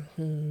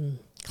been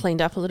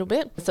cleaned up a little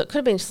bit. So it could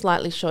have been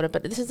slightly shorter,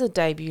 but this is a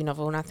debut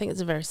novel, and I think it's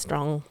a very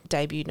strong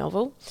debut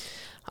novel.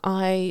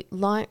 I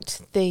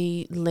liked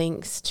the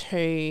links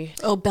to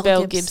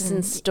Belle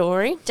Gibson's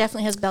story.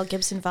 Definitely has Belle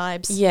Gibson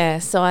vibes. Yeah,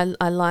 so I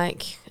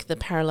like the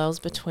parallels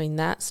between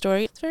that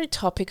story. It's very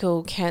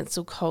topical,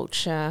 cancel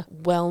culture,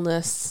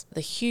 wellness, the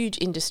huge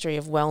industry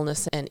of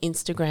wellness and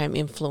Instagram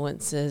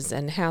influencers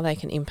and how they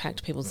can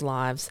impact people's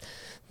lives.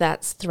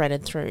 That's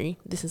threaded through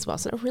this as well.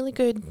 So a really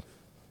good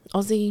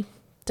Aussie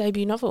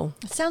debut novel.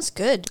 It sounds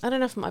good. I don't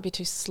know if it might be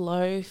too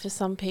slow for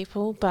some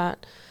people,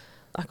 but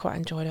I quite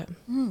enjoyed it.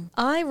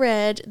 I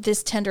read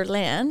This Tender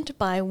Land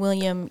by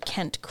William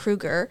Kent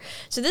Kruger.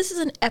 So this is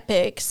an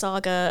epic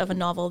saga of a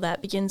novel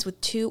that begins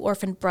with two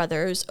orphaned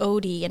brothers,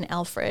 Odie and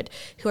Alfred,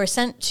 who are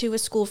sent to a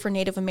school for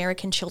Native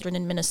American children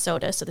in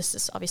Minnesota. So this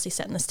is obviously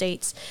set in the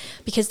States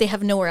because they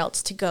have nowhere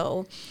else to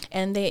go.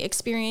 And they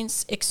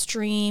experience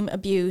extreme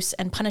abuse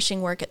and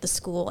punishing work at the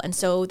school. And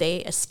so they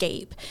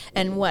escape.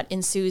 And what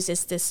ensues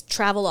is this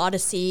travel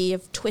odyssey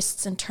of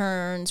twists and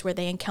turns where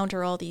they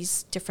encounter all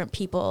these different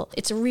people.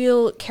 It's a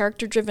real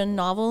character-driven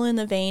novel in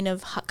the vein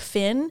of Huck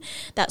Finn,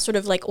 that sort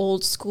of like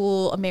old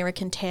school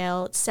American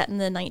tale. It's set in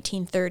the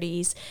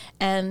 1930s,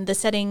 and the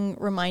setting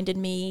reminded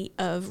me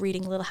of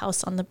reading Little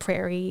House on the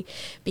Prairie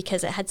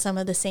because it had some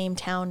of the same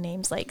town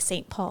names like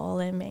St. Paul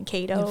and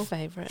Mankato. Your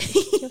favourite.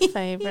 Your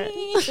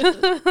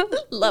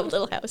favourite. Love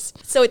Little House.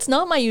 So it's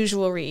not my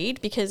usual read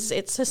because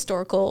it's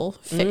historical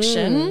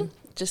fiction.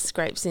 Just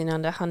scrapes in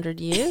under 100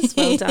 years.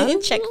 Well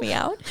done. Check me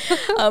out.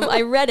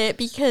 I read it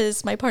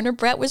because my partner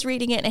Brett was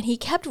reading it and he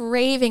kept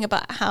raving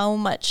about how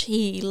much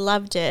he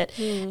loved it.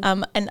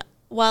 And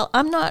while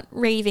I'm not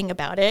raving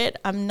about it,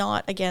 I'm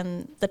not,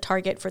 again, the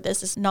target for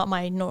this. It's not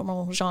my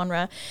normal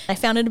genre. I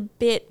found it a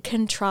bit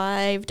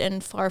contrived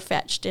and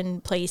far-fetched in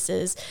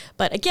places.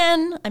 But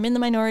again, I'm in the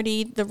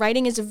minority. The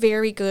writing is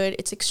very good.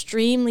 It's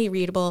extremely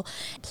readable.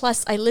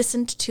 Plus, I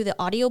listened to the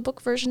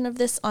audiobook version of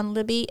this on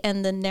Libby,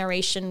 and the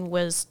narration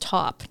was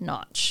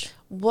top-notch.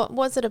 What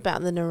was it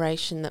about the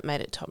narration that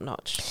made it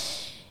top-notch?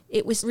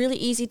 It was really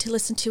easy to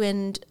listen to,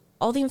 and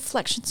all the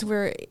inflections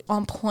were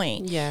on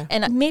point. Yeah.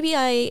 And maybe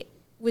I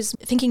was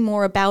thinking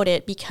more about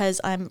it because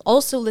I'm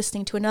also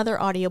listening to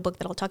another audiobook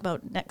that I'll talk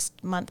about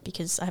next month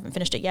because I haven't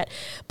finished it yet.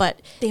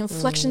 But the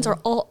inflections are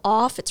all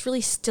off. It's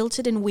really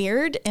stilted and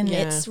weird, and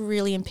it's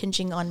really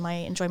impinging on my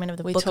enjoyment of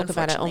the book. We talk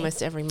about it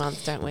almost every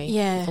month, don't we?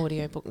 Yeah.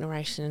 Audiobook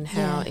narration and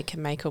how it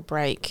can make or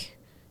break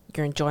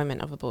your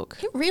enjoyment of a book.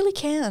 It really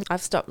can.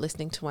 I've stopped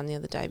listening to one the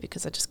other day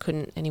because I just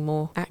couldn't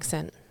anymore.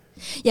 Accent.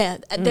 Yeah,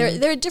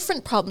 there are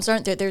different problems,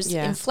 aren't there? There's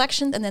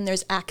inflection and then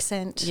there's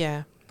accent.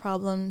 Yeah.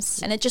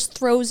 Problems, and it just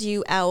throws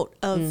you out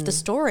of the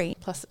story.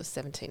 Plus, it was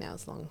 17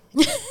 hours long.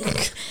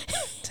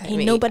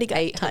 Ain't nobody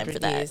got time for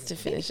that. Years to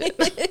finish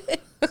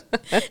it.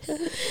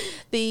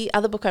 The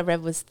other book I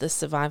read was The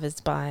Survivors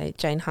by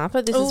Jane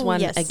Harper. This is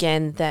one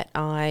again that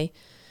I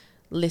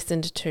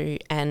listened to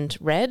and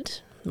read.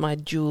 My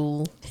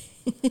dual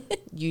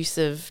use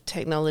of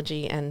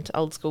technology and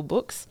old school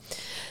books.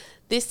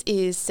 This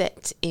is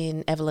set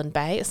in Evelyn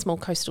Bay, a small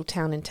coastal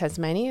town in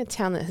Tasmania, a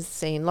town that has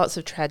seen lots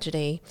of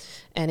tragedy,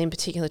 and in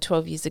particular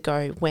 12 years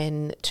ago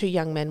when two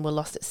young men were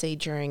lost at sea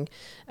during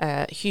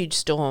a huge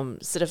storm,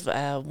 sort of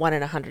a 1 in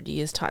 100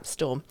 years type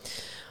storm,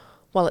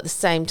 while at the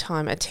same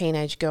time a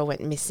teenage girl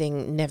went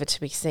missing, never to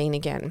be seen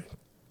again.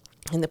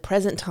 In the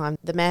present time,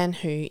 the man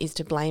who is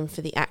to blame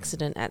for the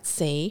accident at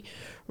sea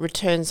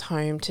returns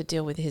home to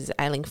deal with his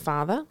ailing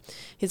father.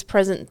 His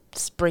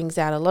presence brings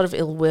out a lot of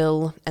ill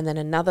will, and then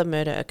another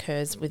murder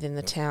occurs within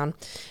the town,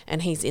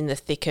 and he's in the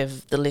thick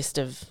of the list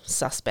of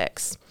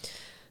suspects.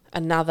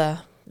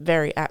 Another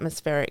very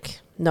atmospheric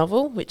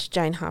novel, which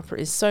Jane Harper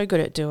is so good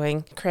at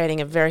doing,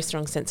 creating a very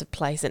strong sense of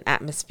place and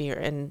atmosphere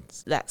and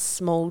that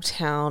small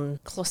town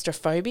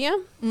claustrophobia,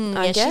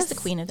 I guess. She's the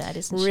queen of that,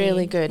 isn't she?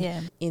 Really good.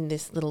 Yeah. In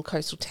this little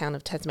coastal town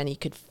of Tasmania, you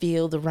could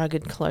feel the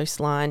rugged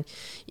coastline.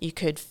 You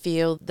could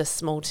feel the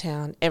small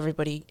town,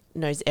 everybody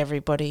knows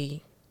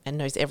everybody and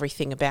knows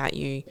everything about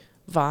you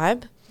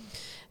vibe.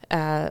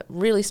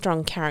 Really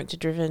strong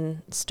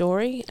character-driven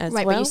story as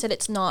well. Right, but you said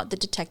it's not the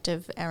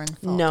detective Aaron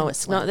Falk. No,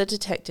 it's not the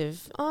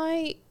detective.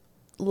 I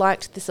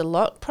liked this a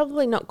lot.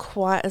 Probably not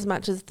quite as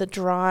much as The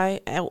Dry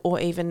or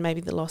even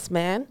maybe The Lost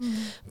Man,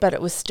 but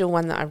it was still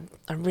one that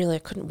I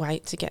couldn't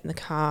wait to get in the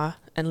car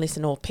and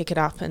listen or pick it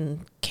up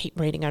and keep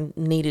reading. I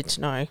needed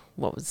to know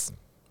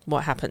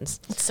what happens.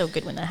 It's so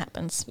good when that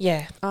happens.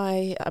 Yeah.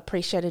 I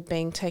appreciated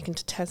being taken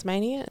to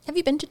Tasmania. Have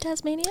you been to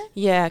Tasmania?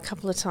 Yeah, a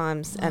couple of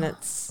times, and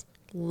it's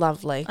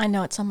lovely. I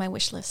know, it's on my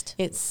wish list.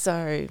 It's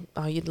so,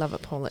 you'd love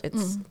it, Paula.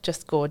 It's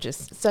just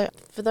gorgeous. So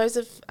for those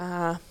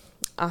of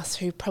us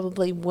who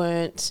probably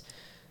weren't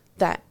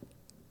that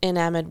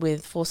enamoured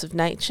with Force of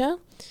Nature,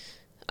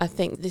 I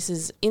think this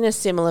is in a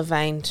similar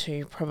vein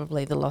to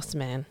probably The Lost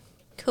Man.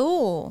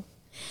 Cool.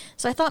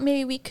 So I thought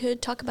maybe we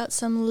could talk about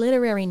some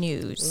literary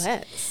news.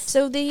 Let's.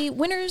 So the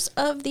winners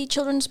of the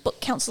Children's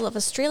Book Council of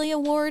Australia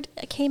Award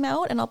came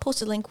out, and I'll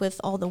post a link with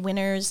all the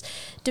winners.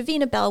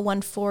 Davina Bell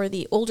won for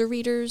the older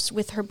readers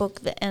with her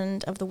book, The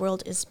End of the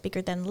World is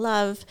Bigger Than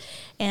Love.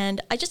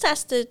 And I just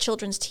asked the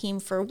children's team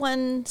for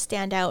one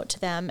standout to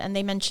them, and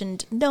they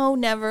mentioned No,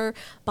 Never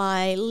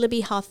by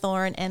Libby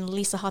Hawthorne and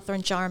Lisa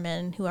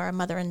Hawthorne-Jarman, who are a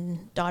mother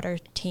and daughter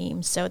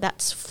team. So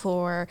that's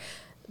for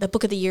the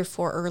book of the year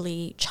for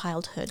early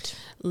childhood.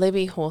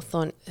 Libby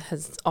Hawthorne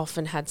has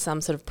often had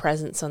some sort of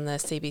presence on the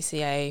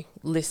CBCA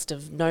list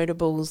of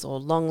notables or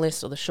long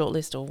list or the short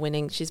list or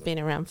winning. She's been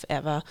around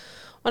forever.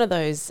 One of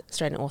those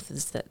Australian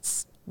authors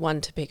that's one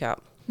to pick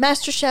up.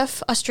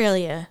 MasterChef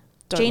Australia.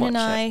 Jane and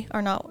I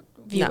are not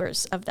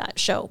viewers of that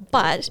show,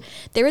 but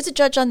there is a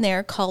judge on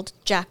there called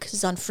Jack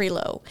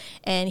Zonfrillo,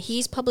 and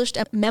he's published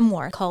a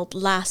memoir called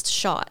Last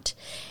Shot.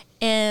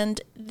 And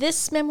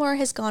this memoir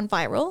has gone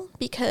viral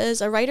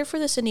because a writer for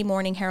the Sydney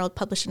Morning Herald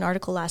published an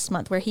article last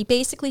month where he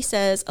basically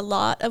says a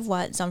lot of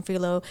what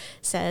Zonfrillo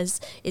says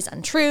is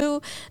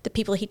untrue. The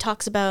people he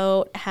talks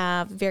about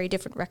have very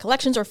different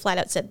recollections or flat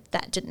out said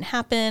that didn't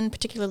happen,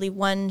 particularly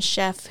one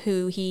chef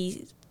who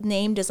he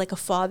named as like a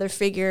father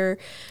figure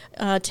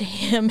to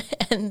him,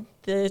 and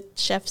the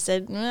chef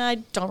said, I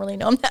don't really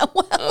know him that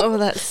well. Oh,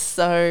 that's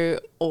so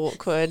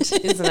awkward,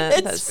 isn't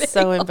it? That's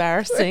so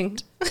embarrassing.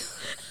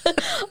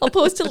 I'll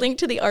post a link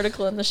to the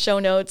article in the show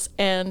notes,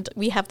 and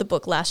we have the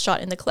book Last Shot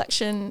in the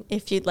collection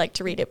if you'd like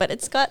to read it. But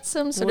it's got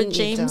some sort of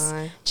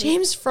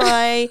James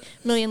Fry,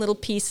 Million Little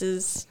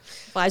Pieces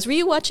vibes. Were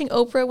you watching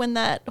Oprah when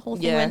that whole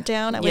thing went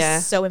down? I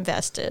was so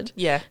invested.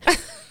 Yeah.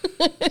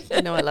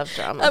 I know I love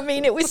drama. I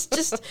mean, it was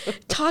just,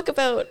 talk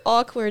about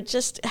awkward,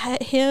 just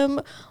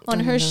him on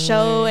her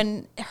show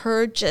and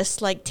her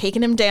just like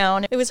taking him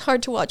down. It was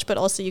hard to watch, but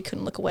also you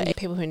couldn't look away.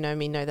 People who know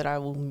me know that I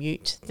will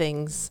mute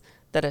things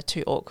that are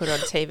too awkward on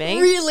TV.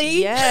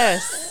 Really?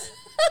 Yes.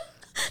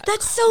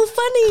 That's so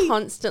funny.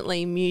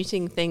 Constantly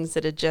muting things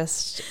that are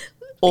just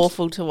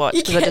awful to watch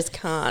because I just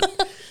can't.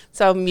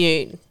 So I'll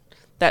mute.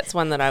 That's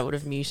one that I would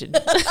have muted.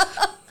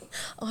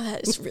 Oh,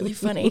 that is really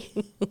funny.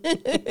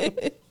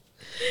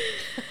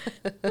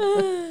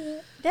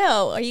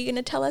 Now, are you going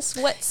to tell us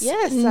what's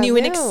new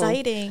and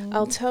exciting?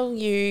 I'll tell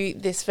you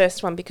this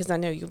first one because I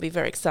know you'll be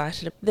very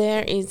excited.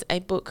 There is a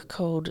book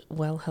called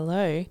Well,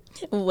 Hello.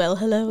 Well,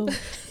 Hello.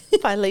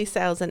 By Lee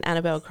Sales and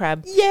Annabelle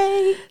Crabb.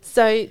 Yay!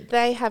 So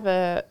they have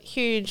a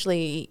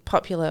hugely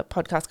popular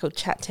podcast called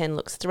Chat 10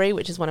 Looks 3,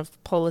 which is one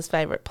of Paula's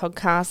favourite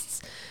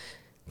podcasts.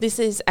 This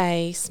is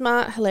a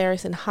smart,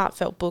 hilarious and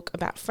heartfelt book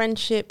about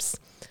friendships,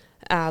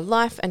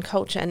 life and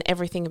culture and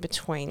everything in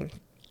between.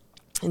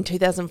 In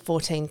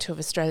 2014, two of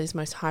Australia's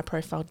most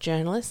high-profile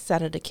journalists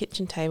sat at a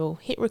kitchen table,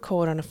 hit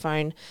record on a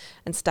phone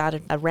and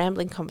started a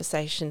rambling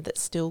conversation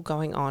that's still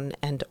going on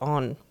and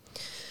on.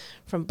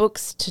 From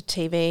books to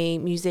TV,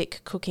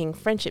 music, cooking,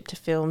 friendship to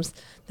films,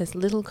 there's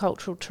little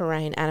cultural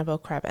terrain Annabelle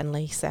Crabb and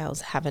Lee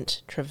Sales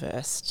haven't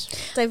traversed.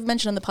 I've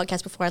mentioned on the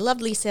podcast before, I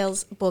loved Lee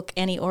Sales' book,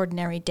 Any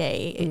Ordinary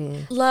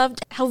Day.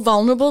 Loved how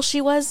vulnerable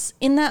she was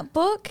in that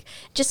book.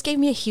 Just gave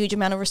me a huge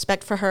amount of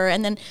respect for her.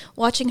 And then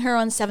watching her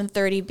on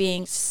 7:30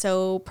 being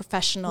so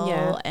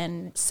professional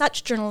and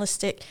such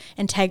journalistic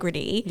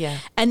integrity. Yeah.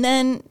 And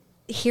then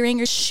hearing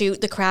her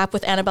shoot the crap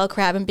with Annabelle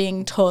Crabb and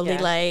being totally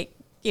like,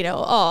 you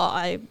know,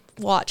 I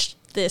watched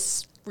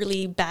this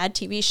really bad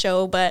TV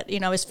show, but, you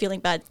know, I was feeling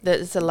bad.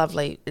 It's a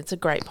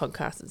great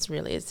podcast.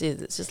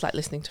 It's just like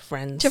listening to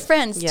friends.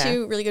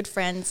 Two really good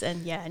friends.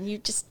 And and you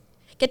just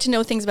get to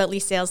know things about Lee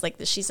Sales, like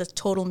that she's a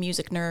total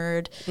music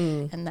nerd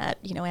and that,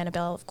 you know,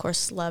 Annabelle, of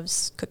course,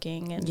 loves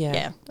cooking and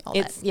all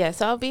that. Yeah,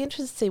 so I'll be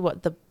interested to see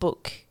what the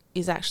book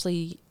is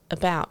actually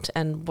about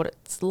and what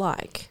it's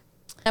like.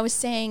 I was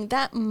saying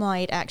that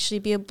might actually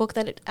be a book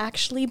that I'd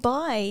actually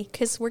buy,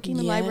 because working in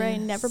the library, I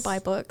never buy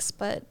books,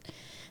 but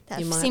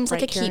that seems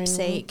like a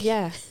keepsake.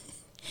 Yeah.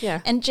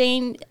 And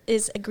Jane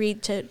is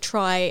agreed to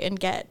try and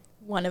get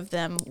one of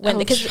them they're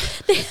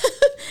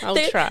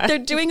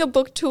doing a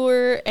book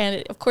tour,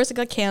 and of course it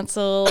got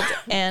canceled.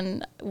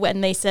 And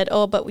when they said,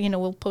 but you know,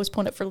 we'll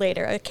postpone it for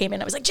later, I came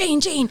in, I was like,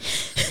 Jane,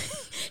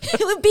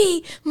 it would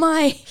be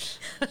my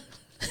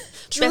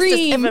dream.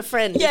 Bestest ever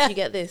friend if you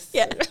get this.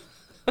 Yeah.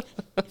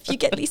 if you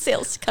get any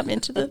sales to come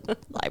into the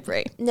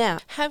library. Now,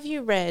 have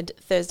you read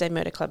Thursday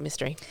Murder Club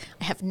Mystery?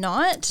 I have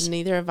not.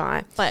 Neither have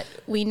I. But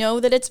we know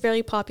that it's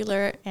very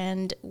popular,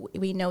 and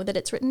we know that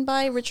it's written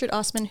by Richard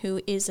Osman,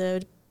 who is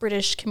a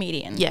British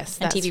comedian. Yes,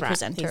 and that's TV right.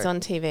 presenter. He's on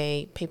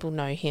TV. People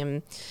know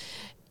him.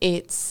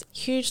 It's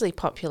hugely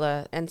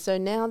popular. And so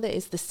now there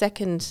is the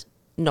second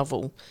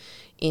novel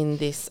in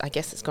this, I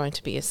guess it's going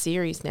to be a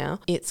series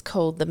now. It's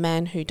called The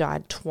Man Who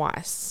Died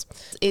Twice.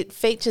 It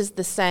features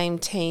the same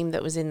team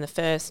that was in the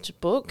first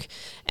book,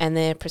 and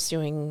they're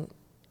pursuing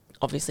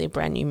obviously a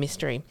brand new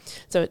mystery.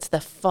 So it's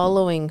the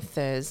following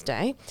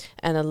Thursday,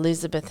 and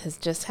Elizabeth has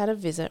just had a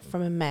visit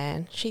from a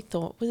man she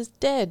thought was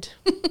dead.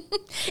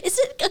 Is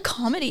it a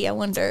comedy, I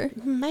wonder?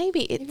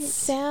 Maybe it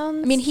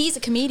sounds... I mean, he's a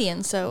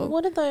comedian, so...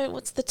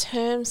 What's the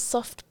term?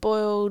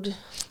 Soft-boiled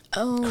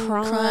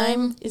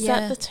crime? Is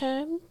that the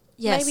term?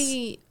 Yes.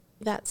 Maybe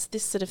that's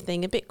this sort of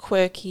thing, a bit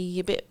quirky,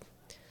 a bit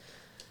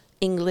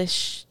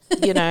English,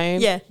 you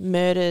know,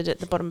 murdered at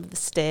the bottom of the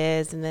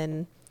stairs, and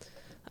then,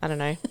 I don't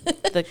know,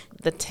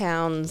 the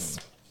town's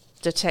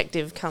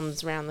detective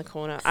comes round the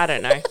corner. I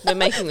don't know. We're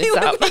making this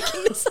up.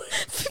 Making this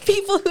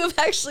people who have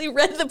actually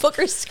read the book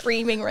are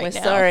screaming now. We're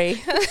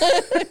sorry.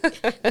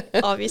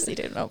 Obviously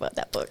didn't know about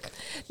that book.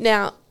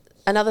 Now,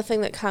 another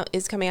thing that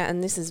is coming out,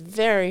 and this is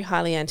very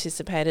highly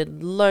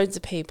anticipated, loads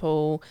of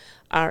people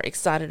are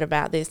excited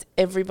about this.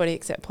 Everybody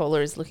except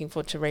Paula is looking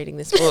forward to reading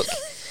this book.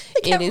 I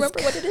can't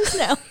remember what it is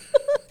now.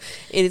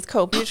 It is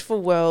called Beautiful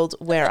World,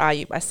 Where Are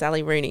You? By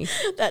Sally Rooney.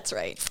 That's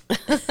right.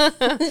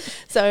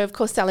 So, of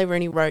course, Sally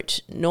Rooney wrote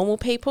Normal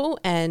People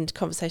and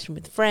Conversation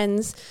with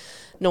Friends.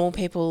 Normal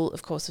People,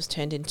 of course, was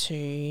turned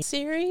into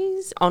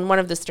series on one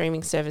of the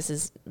streaming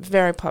services.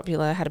 Very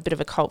popular, had a bit of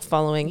a cult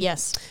following.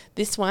 Yes.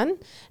 This one,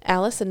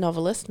 Alice, a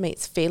novelist,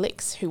 meets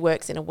Felix, who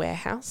works in a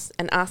warehouse,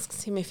 and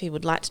asks him if he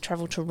would like to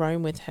travel to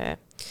Rome with her.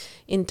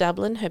 In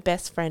Dublin, her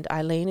best friend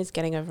Eileen is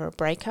getting over a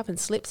breakup and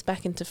slips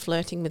back into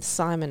flirting with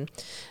Simon,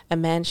 a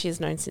man she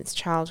has known since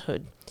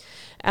childhood.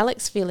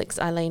 Alex, Felix,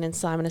 Eileen and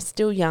Simon are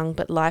still young,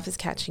 but life is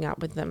catching up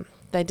with them.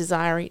 They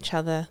desire each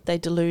other, they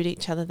delude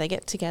each other, they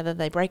get together,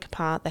 they break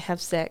apart, they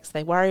have sex,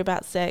 they worry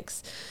about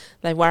sex,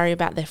 they worry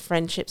about their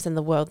friendships and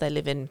the world they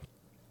live in.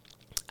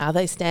 Are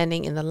they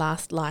standing in the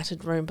last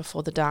lighted room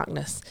before the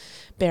darkness,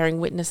 bearing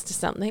witness to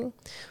something?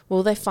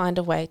 Will they find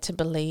a way to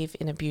believe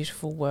in a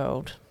beautiful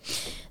world?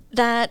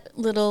 That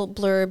little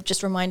blurb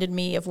just reminded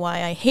me of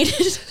why I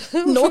hated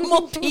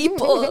Normal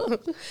People.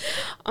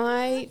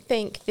 I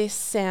think this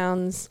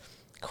sounds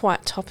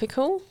quite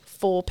topical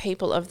for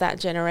people of that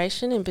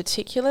generation, in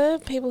particular,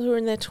 people who are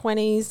in their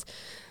 20s.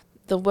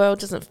 The world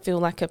doesn't feel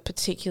like a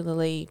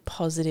particularly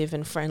positive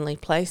and friendly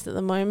place at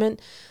the moment.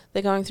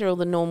 They're going through all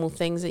the normal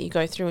things that you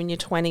go through in your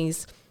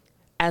 20s,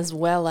 as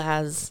well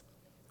as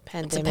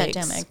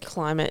pandemics,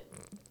 climate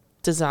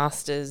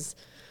disasters,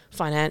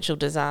 financial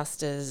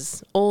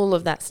disasters, all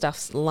of that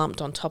stuff's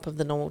lumped on top of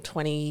the normal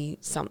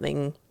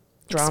 20-something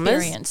dramas.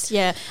 Experience,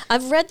 yeah.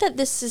 I've read that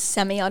this is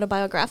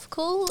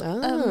semi-autobiographical.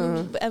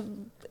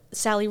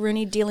 Sally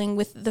Rooney dealing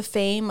with the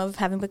fame of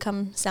having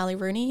become Sally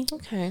Rooney.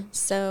 Okay.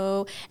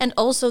 So, and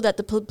also that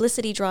the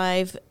publicity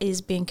drive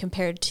is being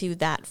compared to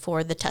that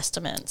for The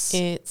Testaments.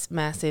 It's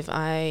massive.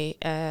 I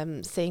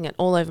am seeing it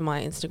all over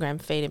my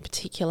Instagram feed in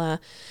particular.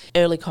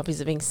 Early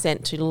copies are being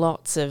sent to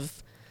lots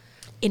of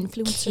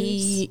influencers.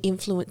 Key,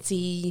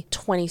 influency,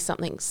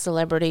 20-something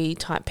celebrity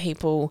type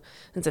people.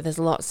 And so there's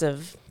lots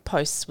of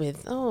posts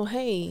with, oh,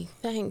 hey,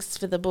 thanks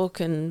for the book,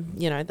 and,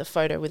 you know, the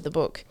photo with the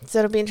book. So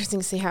it'll be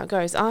interesting to see how it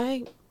goes.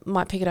 I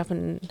might pick it up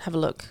and have a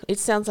look. It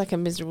sounds like a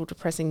miserable,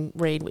 depressing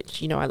read,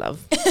 which, you know, I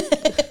love.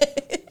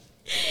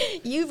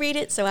 You read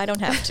it so I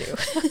don't have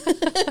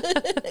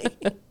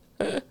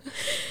to.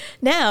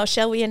 Now,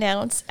 shall we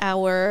announce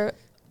our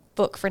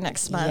book for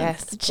next month?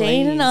 Yes,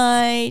 Jane please. and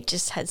I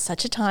just had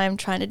such a time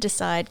trying to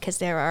decide, because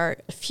there are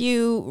a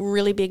few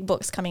really big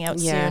books coming out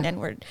soon,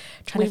 and we're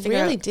trying to figure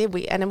out. We really did.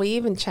 We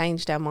even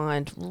changed our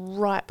mind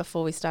right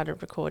before we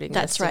started recording.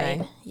 That's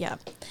yesterday. right. Yeah.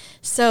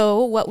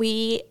 So what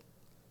we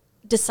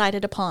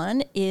decided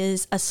upon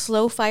is A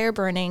Slow Fire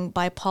Burning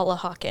by Paula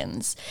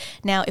Hawkins.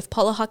 Now, if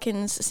Paula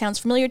Hawkins sounds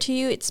familiar to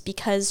you, it's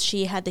because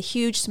she had the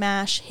huge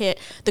smash hit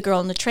The Girl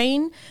on the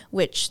Train,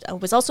 which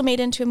was also made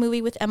into a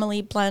movie with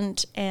Emily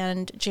Blunt,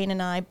 and Jane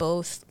and I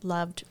both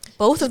loved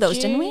both of those,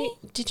 didn't we?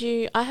 Did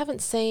you? I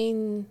haven't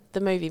seen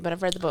the movie, but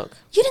I've read the book.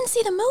 You didn't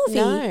see the movie?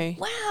 No.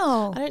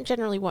 Wow. I don't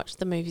generally watch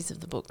the movies of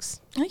the books.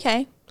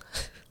 Okay.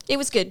 It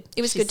was good.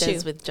 It was good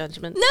too. With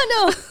judgment.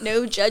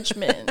 No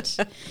judgment.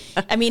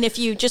 I mean, if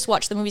you just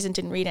watched the movies and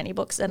didn't read any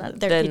books, then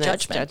there'd be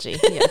judgment. Judgy.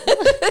 Yeah.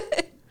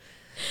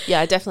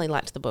 Yeah, I definitely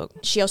liked the book.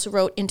 She also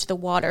wrote Into the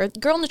Water.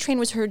 Girl on the Train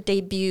was her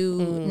debut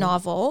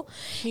novel.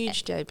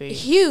 Huge debut.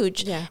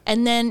 Huge. Yeah.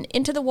 And then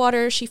Into the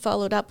Water she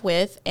followed up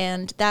with,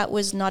 and that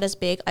was not as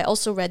big. I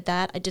also read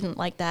that. I didn't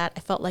like that.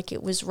 I felt like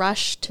it was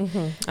rushed.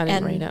 I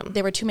didn't read it.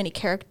 There were too many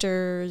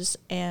characters.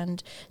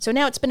 And so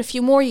now it's been a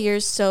few more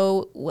years,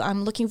 so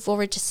I'm looking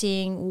forward to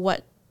seeing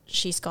what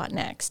she's got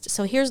next.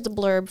 So here's the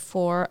blurb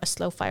for A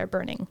Slow Fire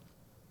Burning.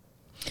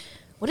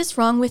 What is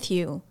wrong with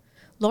you?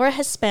 Laura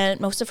has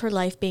spent most of her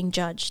life being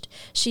judged.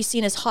 She's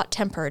seen as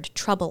hot-tempered,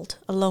 troubled,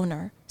 a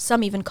loner.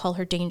 Some even call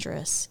her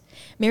dangerous.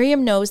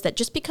 Miriam knows that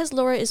just because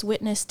Laura is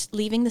witnessed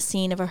leaving the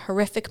scene of a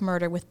horrific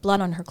murder with blood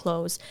on her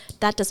clothes,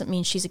 that doesn't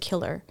mean she's a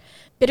killer.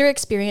 Bitter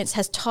experience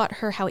has taught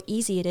her how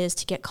easy it is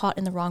to get caught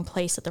in the wrong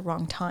place at the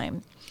wrong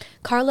time.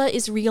 Carla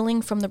is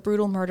reeling from the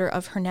brutal murder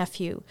of her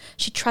nephew.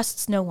 She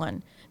trusts no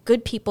one.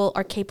 Good people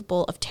are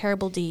capable of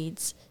terrible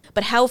deeds.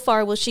 But how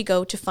far will she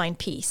go to find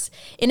peace?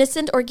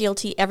 Innocent or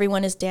guilty,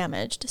 everyone is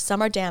damaged. Some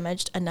are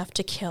damaged enough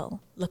to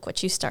kill. Look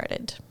what you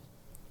started.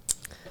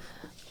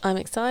 I'm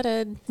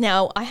excited.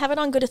 Now, I have it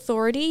on good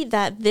authority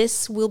that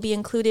this will be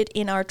included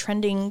in our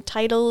trending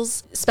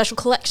titles special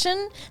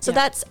collection. So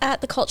that's at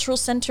the Cultural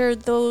Center.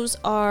 Those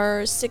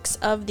are 6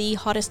 of the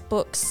hottest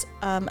books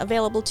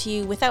available to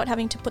you without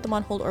having to put them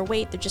on hold or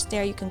wait. They're just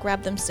there. You can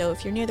grab them. So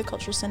if you're near the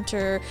Cultural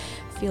Center,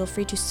 feel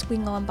free to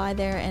swing on by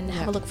there and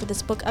have a look for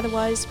this book.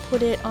 Otherwise,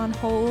 put it on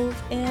hold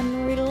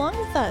and read along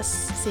with us.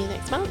 See you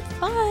next month.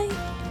 Bye.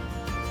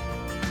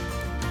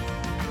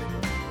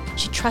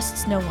 She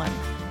trusts no one.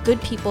 Good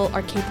people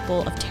are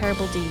capable of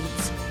terrible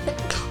deeds.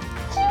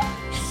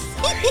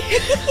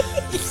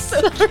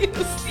 Sorry.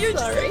 You're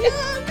sorry.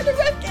 I'm gonna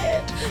wreck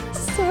it.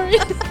 Sorry.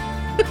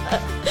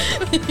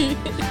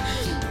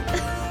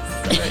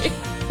 Sorry.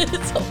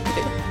 It's all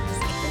good.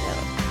 Just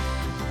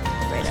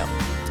get it out.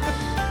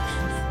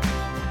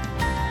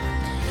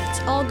 It's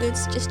all good.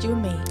 It's just you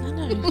and me. I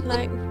know.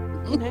 Like,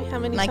 you know how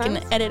many and times? I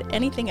can edit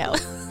anything out.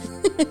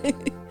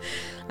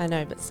 I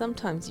know, but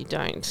sometimes you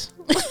don't.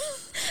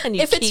 And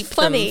you if keep it's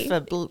funny,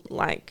 them for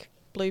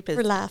bloopers.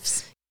 for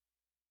laughs.